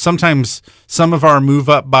 Sometimes some of our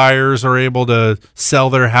move-up buyers are able to sell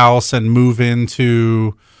their house and move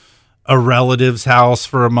into a relative's house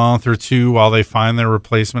for a month or two while they find their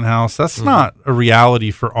replacement house. That's not a reality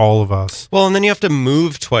for all of us. Well, and then you have to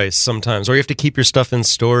move twice sometimes, or you have to keep your stuff in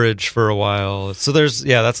storage for a while. So that's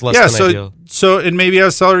less than ideal. So, and maybe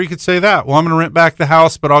as a seller, you could say that, well, I'm going to rent back the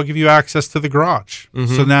house, but I'll give you access to the garage.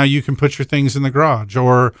 Mm-hmm. So now you can put your things in the garage,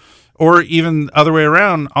 or even the other way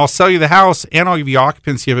around, I'll sell you the house and I'll give you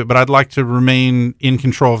occupancy of it, but I'd like to remain in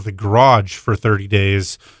control of the garage for 30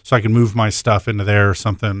 days so I can move my stuff into there or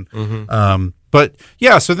something. Mm-hmm. But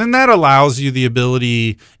yeah, so then that allows you the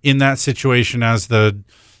ability in that situation, as the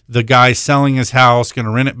guy selling his house, going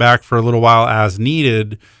to rent it back for a little while as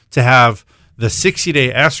needed, to have the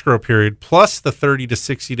 60-day escrow period plus the 30 to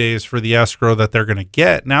 60 days for the escrow that they're going to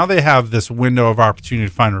get. Now they have this window of opportunity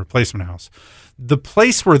to find a replacement house. The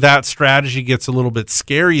place where that strategy gets a little bit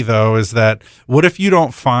scary, though, is that what if you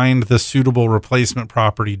don't find the suitable replacement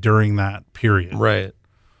property during that period? Right.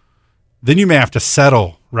 Then you may have to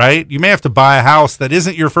settle, right? You may have to buy a house that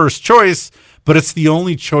isn't your first choice, but it's the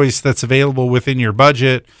only choice that's available within your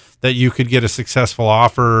budget that you could get a successful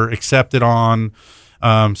offer accepted on.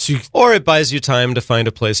 Or it buys you time to find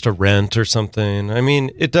a place to rent or something. I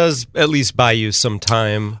mean, it does at least buy you some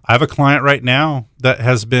time. I have a client right now that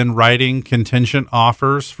has been writing contingent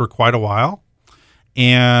offers for quite a while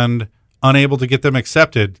and unable to get them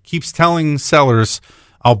accepted. Keeps telling sellers,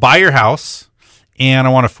 I'll buy your house and I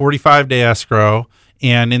want a 45-day escrow.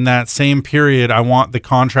 And in that same period, I want the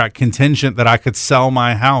contract contingent that I could sell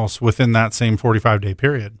my house within that same 45-day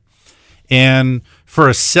period. And for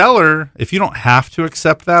a seller, if you don't have to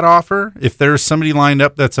accept that offer, if there's somebody lined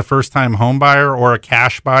up that's a first-time home buyer or a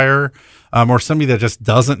cash buyer or somebody that just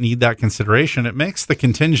doesn't need that consideration, it makes the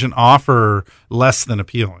contingent offer less than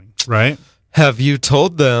appealing, right? Have you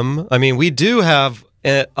told them? I mean, we do have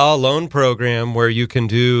a loan program where you can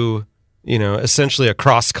do, essentially a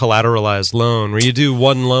cross-collateralized loan where you do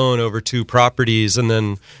one loan over two properties, and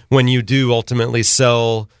then when you do ultimately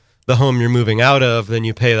sell the home you're moving out of, then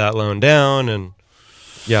you pay that loan down and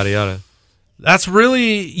yada yada. That's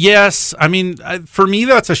really, yes. I mean, for me,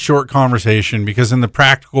 that's a short conversation because in the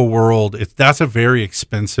practical world, that's a very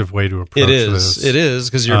expensive way to approach this. It is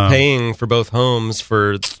because you're paying for both homes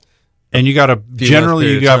for. And you got to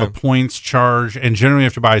generally you have a points charge, and generally you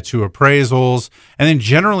have to buy two appraisals, and then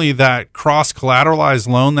generally that cross collateralized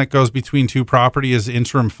loan that goes between two property is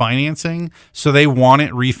interim financing, so they want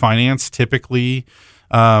it refinanced typically.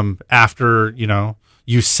 After,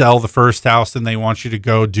 you sell the first house, then they want you to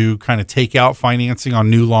go do kind of takeout financing on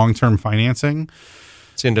new long-term financing.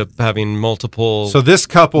 So you end up having multiple. So this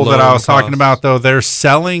couple that I was talking about, though, they're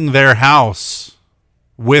selling their house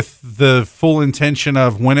with the full intention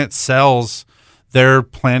of when it sells, they're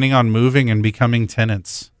planning on moving and becoming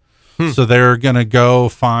tenants. So they're going to go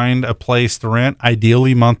find a place to rent,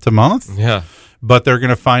 ideally month to month. Yeah. But they're going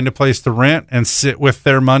to find a place to rent and sit with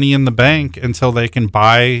their money in the bank until they can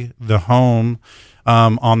buy the home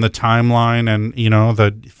on the timeline and,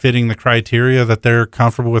 the fitting the criteria that they're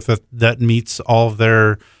comfortable with that meets all of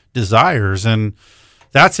their desires. And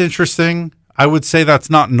that's interesting. I would say that's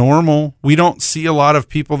not normal. We don't see a lot of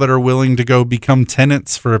people that are willing to go become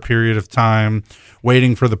tenants for a period of time,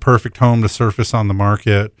 waiting for the perfect home to surface on the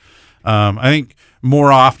market. I think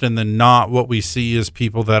more often than not, what we see is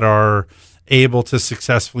people that are able to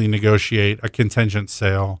successfully negotiate a contingent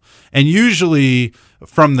sale. And usually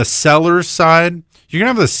from the seller's side, you're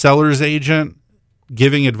going to have the seller's agent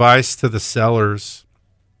giving advice to the sellers.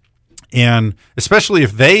 And especially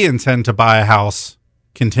if they intend to buy a house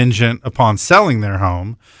contingent upon selling their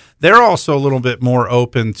home, they're also a little bit more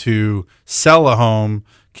open to sell a home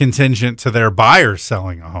contingent to their buyer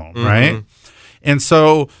selling a home, right? And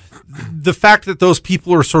so the fact that those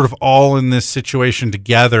people are sort of all in this situation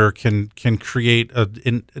together can create a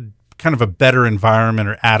kind of a better environment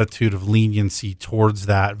or attitude of leniency towards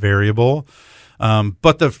that variable.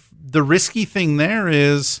 But the risky thing there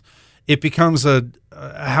is it becomes a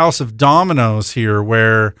house of dominoes here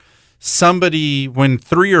where somebody, when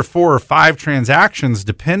 3 or 4 or 5 transactions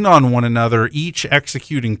depend on one another, each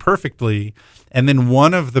executing perfectly, and then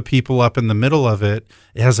one of the people up in the middle of it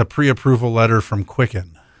has a pre-approval letter from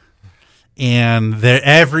Quicken. And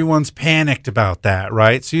everyone's panicked about that,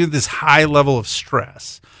 right? So you have this high level of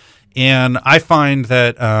stress. And I find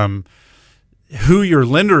that who your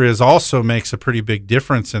lender is also makes a pretty big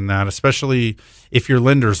difference in that, especially if your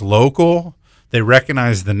lender's local. They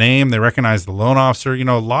recognize the name, they recognize the loan officer.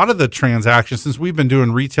 A lot of the transactions, since we've been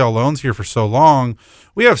doing retail loans here for so long,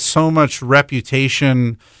 we have so much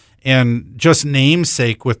reputation and just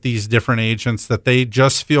namesake with these different agents that they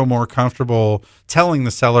just feel more comfortable telling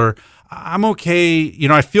the seller, I'm okay.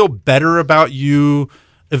 I feel better about you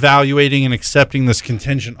evaluating and accepting this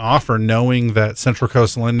contingent offer, knowing that Central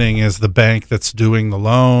Coast Lending is the bank that's doing the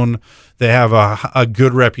loan. They have a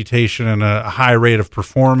good reputation and a high rate of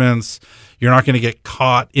performance. You're not going to get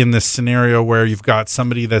caught in this scenario where you've got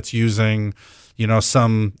somebody that's using,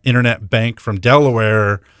 some internet bank from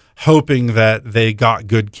Delaware, hoping that they got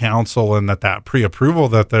good counsel and that pre-approval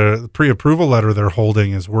letter they're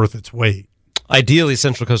holding is worth its weight. Ideally,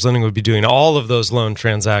 Central Coast Lending would be doing all of those loan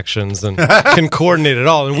transactions and can coordinate it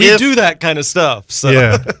all, and we do that kind of stuff. So.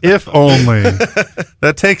 Yeah, if only.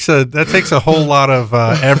 That takes a whole lot of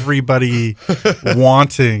everybody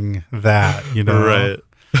wanting that, right?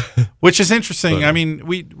 Which is interesting. I mean,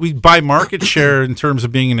 we by market share in terms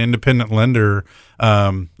of being an independent lender,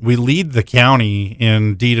 we lead the county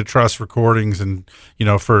in deed of trust recordings, and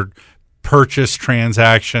for purchase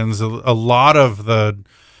transactions, a lot of the.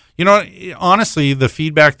 Honestly, the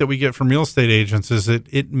feedback that we get from real estate agents is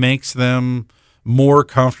it makes them more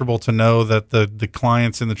comfortable to know that the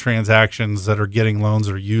clients in the transactions that are getting loans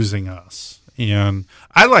are using us. And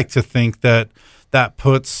I like to think that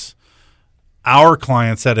puts our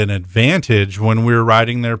clients at an advantage when we're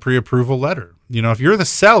writing their pre-approval letter. You know, if you're the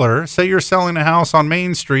seller, say you're selling a house on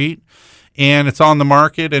Main Street and it's on the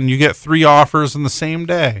market and you get 3 offers in the same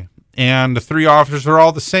day, and the 3 offers are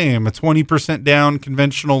all the same, a 20% down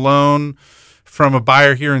conventional loan from a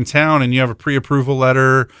buyer here in town, and you have a pre-approval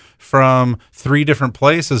letter from 3 different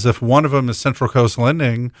places. If one of them is Central Coast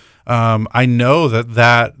Lending, I know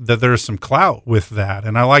that there's some clout with that,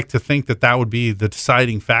 and I like to think that would be the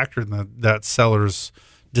deciding factor in that seller's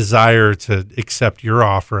desire to accept your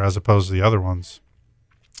offer as opposed to the other ones.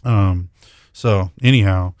 So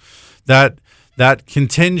anyhow, that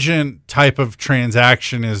contingent type of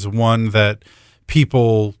transaction is one that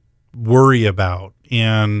people worry about,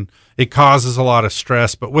 and it causes a lot of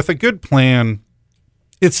stress. But with a good plan,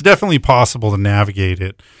 it's definitely possible to navigate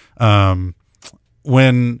it.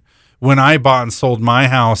 When I bought and sold my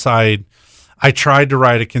house, I tried to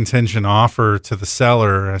write a contingent offer to the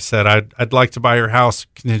seller. I said, I'd like to buy your house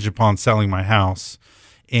contingent upon selling my house.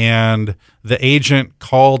 And the agent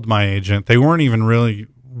called my agent. They weren't even really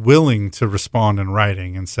willing to respond in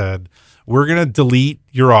writing, and said, we're going to delete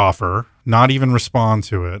your offer, not even respond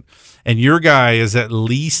to it. And your guy is at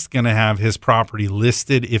least going to have his property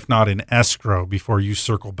listed, if not in escrow, before you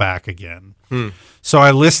circle back again. So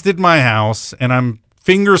I listed my house, and I'm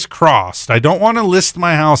fingers crossed. I don't want to list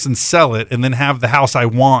my house and sell it and then have the house I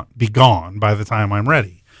want be gone by the time I'm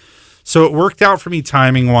ready. So it worked out for me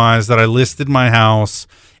timing wise that I listed my house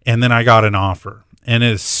and then I got an offer. And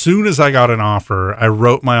as soon as I got an offer, I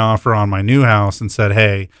wrote my offer on my new house and said,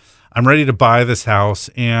 hey, I'm ready to buy this house.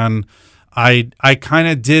 And I kind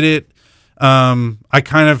of did it.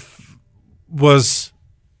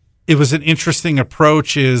 It was an interesting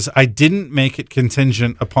approach. Is I didn't make it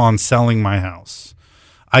contingent upon selling my house.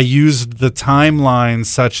 I used the timeline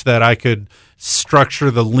such that I could structure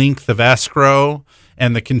the length of escrow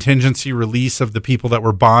and the contingency release of the people that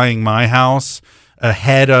were buying my house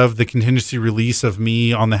ahead of the contingency release of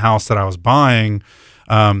me on the house that I was buying,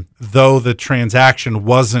 though the transaction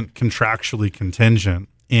wasn't contractually contingent.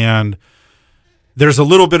 And there's a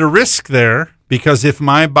little bit of risk there, because if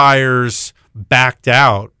my buyers backed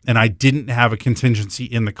out and I didn't have a contingency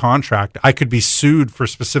in the contract, I could be sued for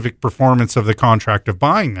specific performance of the contract of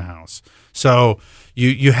buying the house. So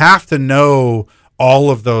you have to know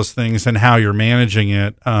all of those things and how you're managing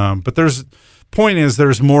it. But point is,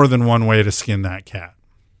 there's more than one way to skin that cat.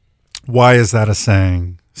 Why is that a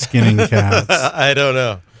saying? Skinning cats. I don't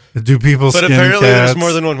know. Do people skin cats? But apparently there's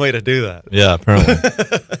more than one way to do that. Yeah, apparently.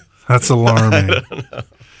 That's alarming. I don't know.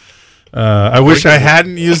 I wish I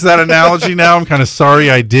hadn't used that analogy. Now I'm kind of sorry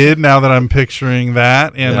I did, now that I'm picturing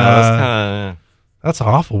that. And that's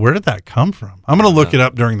awful. Where did that come from? I'm going to look it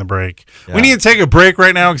up during the break. Yeah. We need to take a break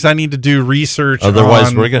right now because I need to do research.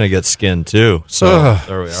 Otherwise, we're going to get skinned too. So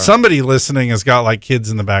there we are. Somebody listening has got like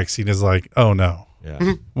kids in the backseat, is like, oh no.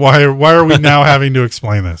 Yeah. Why are we now having to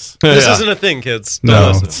explain this? This isn't a thing, kids.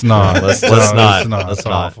 No, it's not. Let's not. It's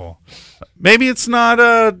awful. Maybe it's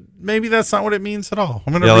not. Maybe that's not what it means at all.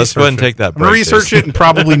 I'm gonna let's go ahead and take that break. I'm going to research it and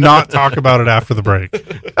probably not talk about it after the break.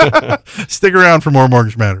 Stick around for more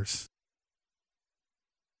Mortgage Matters.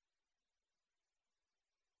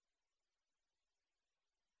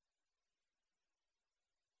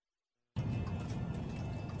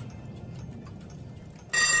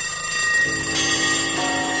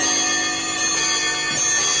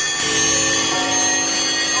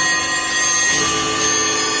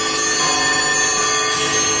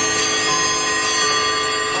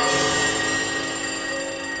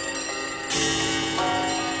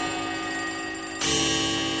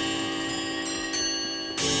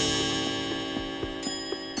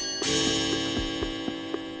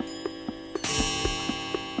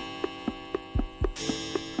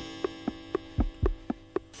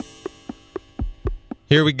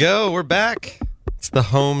 Here we go. We're back. It's the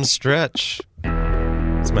home stretch.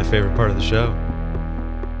 It's my favorite part of the show.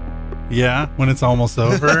 Yeah, when it's almost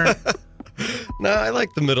over. No, I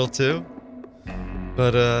like the middle too.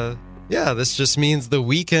 But yeah, this just means the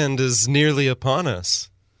weekend is nearly upon us.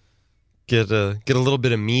 Get a little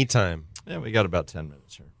bit of me time. Yeah, we got about 10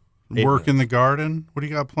 minutes here. Work in the garden. What do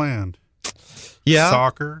you got planned? Yeah,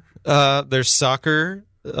 soccer. There's soccer.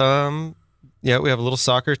 Yeah, we have a little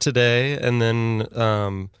soccer today, and then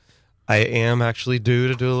I am actually due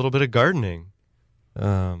to do a little bit of gardening.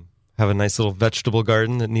 Have a nice little vegetable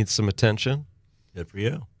garden that needs some attention. Good for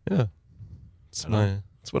you. Yeah, it's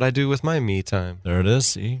what I do with my me time. There it is.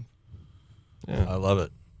 See, yeah, I love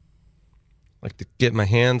it. Like to get my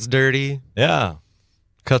hands dirty. Yeah,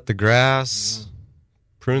 cut the grass,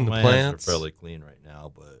 prune the plants. My hands are fairly clean right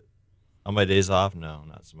now, but on my days off, no,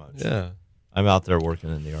 not so much. Yeah. I'm out there working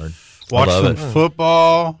in the yard. Watch I love some it.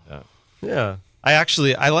 football. Yeah.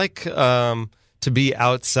 I like to be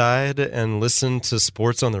outside and listen to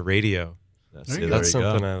sports on the radio. That's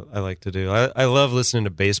something I like to do. I love listening to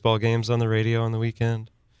baseball games on the radio on the weekend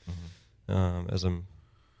as I'm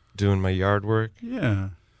doing my yard work. Yeah.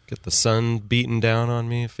 Get the sun beating down on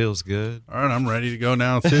me. It feels good. All right, I'm ready to go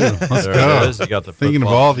now, too. Let's There go. it is. You got the Thinking of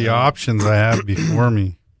football. all the options I have before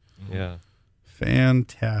me. Yeah.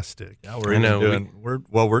 Fantastic. Yeah,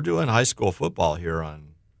 we're doing high school football here on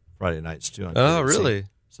Friday nights too. On Oh, KBC. really?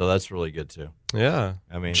 So that's really good too. Yeah.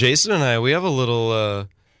 I mean, Jason and we have a little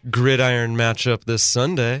gridiron matchup this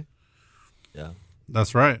Sunday. Yeah.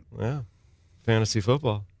 That's right. Yeah. Fantasy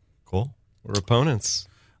football. Cool. We're opponents.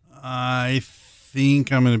 I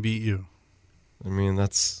think I'm going to beat you. I mean,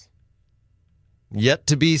 that's yet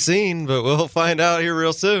to be seen, but we'll find out here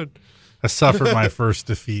real soon. I suffered my first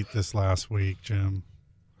defeat this last week, Jim.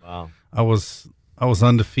 Wow. I was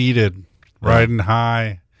undefeated, riding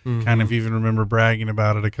high. Kind of even remember bragging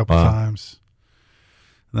about it a couple times.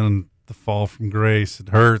 And then the fall from grace, it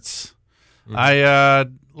hurts. I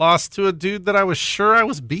lost to a dude that I was sure I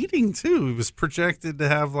was beating too. He was projected to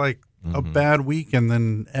have like a bad week, and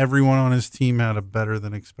then everyone on his team had a better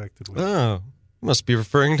than expected week. Oh, must be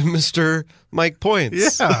referring to Mr. Mike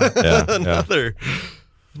Points. Yeah.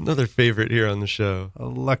 Another favorite here on the show. A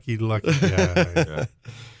lucky guy.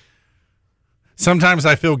 Sometimes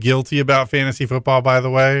I feel guilty about fantasy football, by the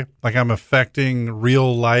way. Like I'm affecting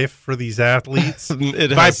real life for these athletes.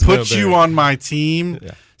 If I put you on my team,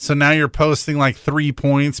 so now you're posting like 3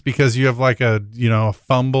 points because you have like a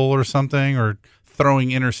fumble or something, or throwing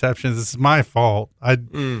interceptions. This is my fault. I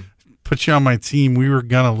put you on my team. We were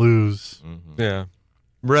going to lose. Yeah.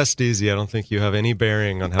 Rest easy. I don't think you have any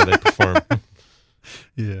bearing on how they perform.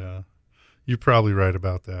 Yeah. You're probably right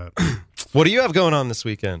about that. What do you have going on this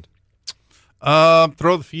weekend? Throw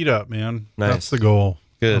the feet up, man. Nice. That's the goal.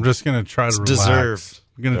 Good. I'm just going to try to relax. Deserved.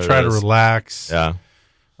 I'm going to try to relax. Yeah.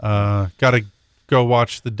 Got to go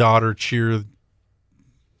watch the daughter cheer.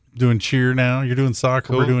 Doing cheer now. You're doing soccer.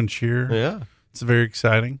 Cool. We're doing cheer. Yeah. It's very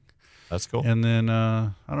exciting. That's cool. And then,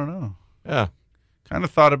 I don't know. Yeah. Kind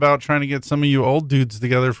of thought about trying to get some of you old dudes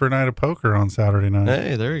together for a night of poker on Saturday night.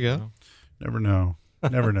 Hey, there you go. Never know.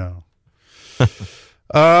 Never know.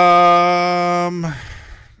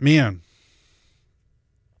 Man.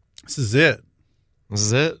 This is it.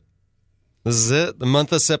 This is it. The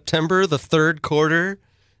month of September, the third quarter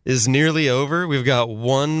is nearly over. We've got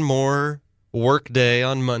one more work day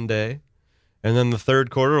on Monday, and then the third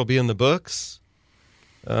quarter will be in the books.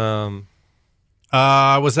 I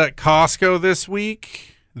was at Costco this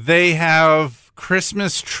week. They have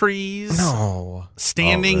Christmas trees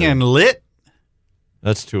standing and lit.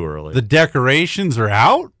 That's too early. The decorations are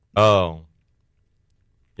out. Oh.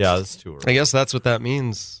 Yeah, that's too early. I guess that's what that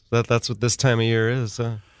means. That's what this time of year is.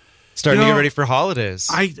 Starting to get ready for holidays.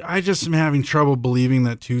 I just am having trouble believing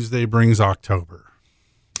that Tuesday brings October.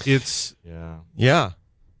 It's yeah.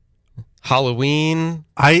 Halloween,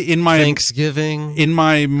 Thanksgiving, in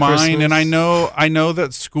my mind, Christmas. and I know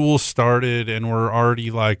that school started and we're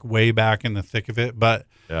already like way back in the thick of it, but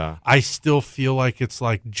I still feel like it's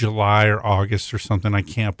like July or August or something. I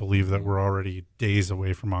can't believe that we're already days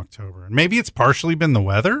away from October. And maybe it's partially been the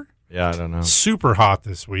weather. Yeah, I don't know. Super hot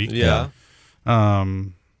this week. Yeah.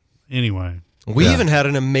 Anyway, we even had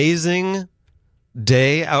an amazing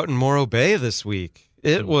day out in Morro Bay this week.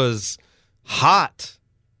 It was hot.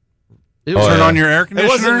 Turn on your air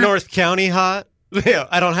conditioner. It wasn't North County hot. Yeah,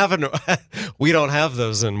 I don't have we don't have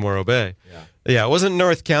those in Morro Bay. Yeah, it wasn't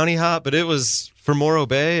North County hot, but it was for Morro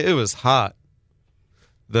Bay. It was hot.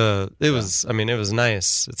 It was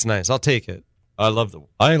nice. It's nice. I'll take it. I love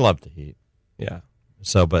the heat. Yeah.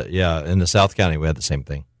 So, but yeah, in the South County we had the same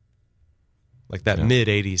thing. Like that mid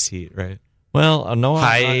 80s heat, right? Well, no,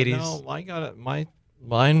 high 80s. No, I got it. Mine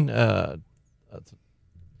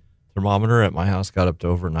thermometer at my house got up to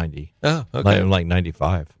over 90. Oh, okay. Like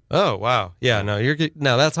 95. Oh, wow. Yeah, no,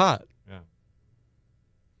 no, that's hot. Yeah.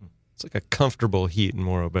 It's like a comfortable heat in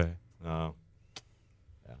Morro Bay. Oh.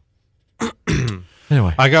 Yeah.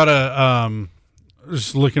 Anyway, I got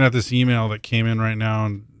just looking at this email that came in right now,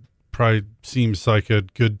 and probably seems like a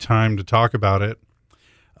good time to talk about it.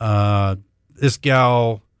 This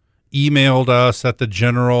gal emailed us at the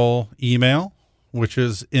general email, which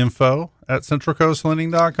is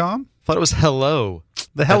info@centralcoastlending.com. Thought it was hello.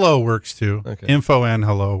 The hello works too. Okay. Info and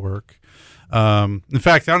hello work. In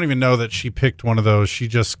fact, I don't even know that she picked one of those. She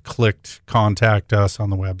just clicked contact us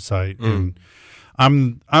on the website. And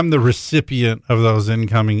I'm the recipient of those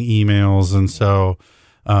incoming emails. And so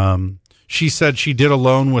she said she did a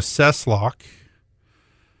loan with Cesslock,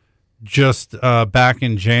 just back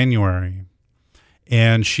in January,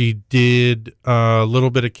 and she did a little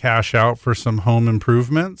bit of cash out for some home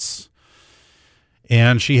improvements,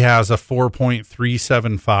 and she has a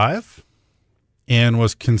 4.375 and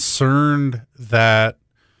was concerned that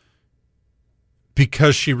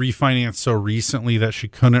because she refinanced so recently that she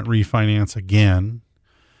couldn't refinance again.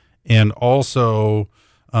 And also,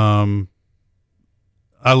 I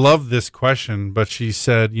love this question, but she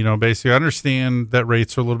said, basically, I understand that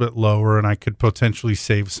rates are a little bit lower and I could potentially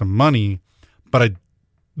save some money, but I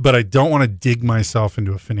don't want to dig myself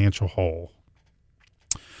into a financial hole.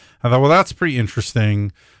 I thought, well, that's pretty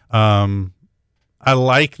interesting. I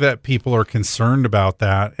like that people are concerned about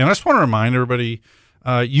that. And I just want to remind everybody,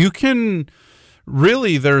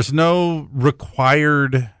 there's no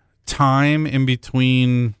required time in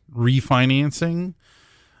between refinancing.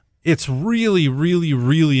 It's really, really,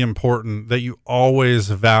 really important that you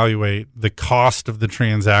always evaluate the cost of the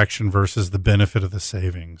transaction versus the benefit of the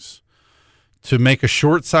savings. To make a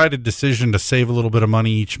short-sighted decision to save a little bit of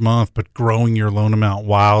money each month, but growing your loan amount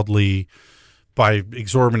wildly by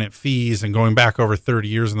exorbitant fees and going back over 30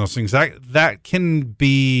 years and those things, that can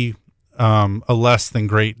be a less than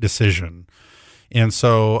great decision. And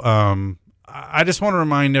so I just want to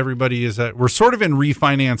remind everybody is that we're sort of in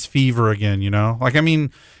refinance fever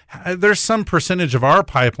again, there's some percentage of our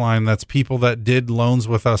pipeline that's people that did loans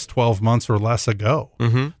with us 12 months or less ago,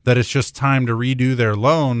 that it's just time to redo their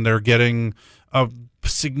loan. They're getting a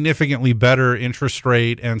significantly better interest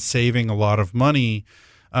rate and saving a lot of money.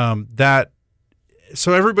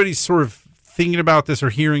 So everybody's sort of thinking about this or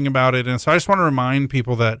hearing about it. And so I just want to remind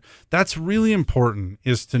people that that's really important,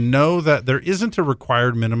 is to know that there isn't a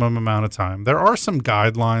required minimum amount of time. There are some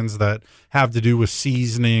guidelines that have to do with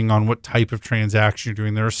seasoning on what type of transaction you're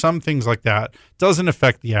doing. There are some things like that. Doesn't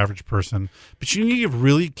affect the average person, but you need to give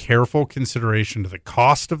really careful consideration to the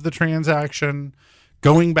cost of the transaction,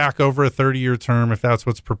 going back over a 30-year term if that's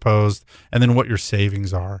what's proposed, and then what your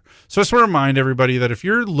savings are. So I just want to remind everybody that if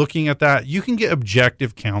you're looking at that, you can get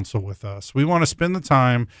objective counsel with us. We want to spend the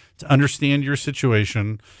time to understand your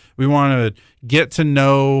situation. We want to get to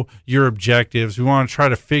know your objectives. We want to try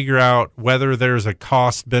to figure out whether there's a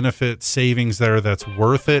cost-benefit savings there that's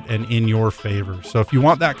worth it and in your favor. So if you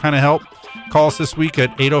want that kind of help, call us this week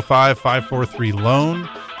at 805-543-LOAN.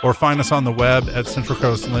 or find us on the web at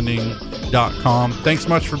centralcoastlending.com. Thanks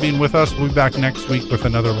much for being with us. We'll be back next week with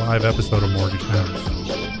another live episode of Mortgage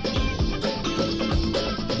Matters.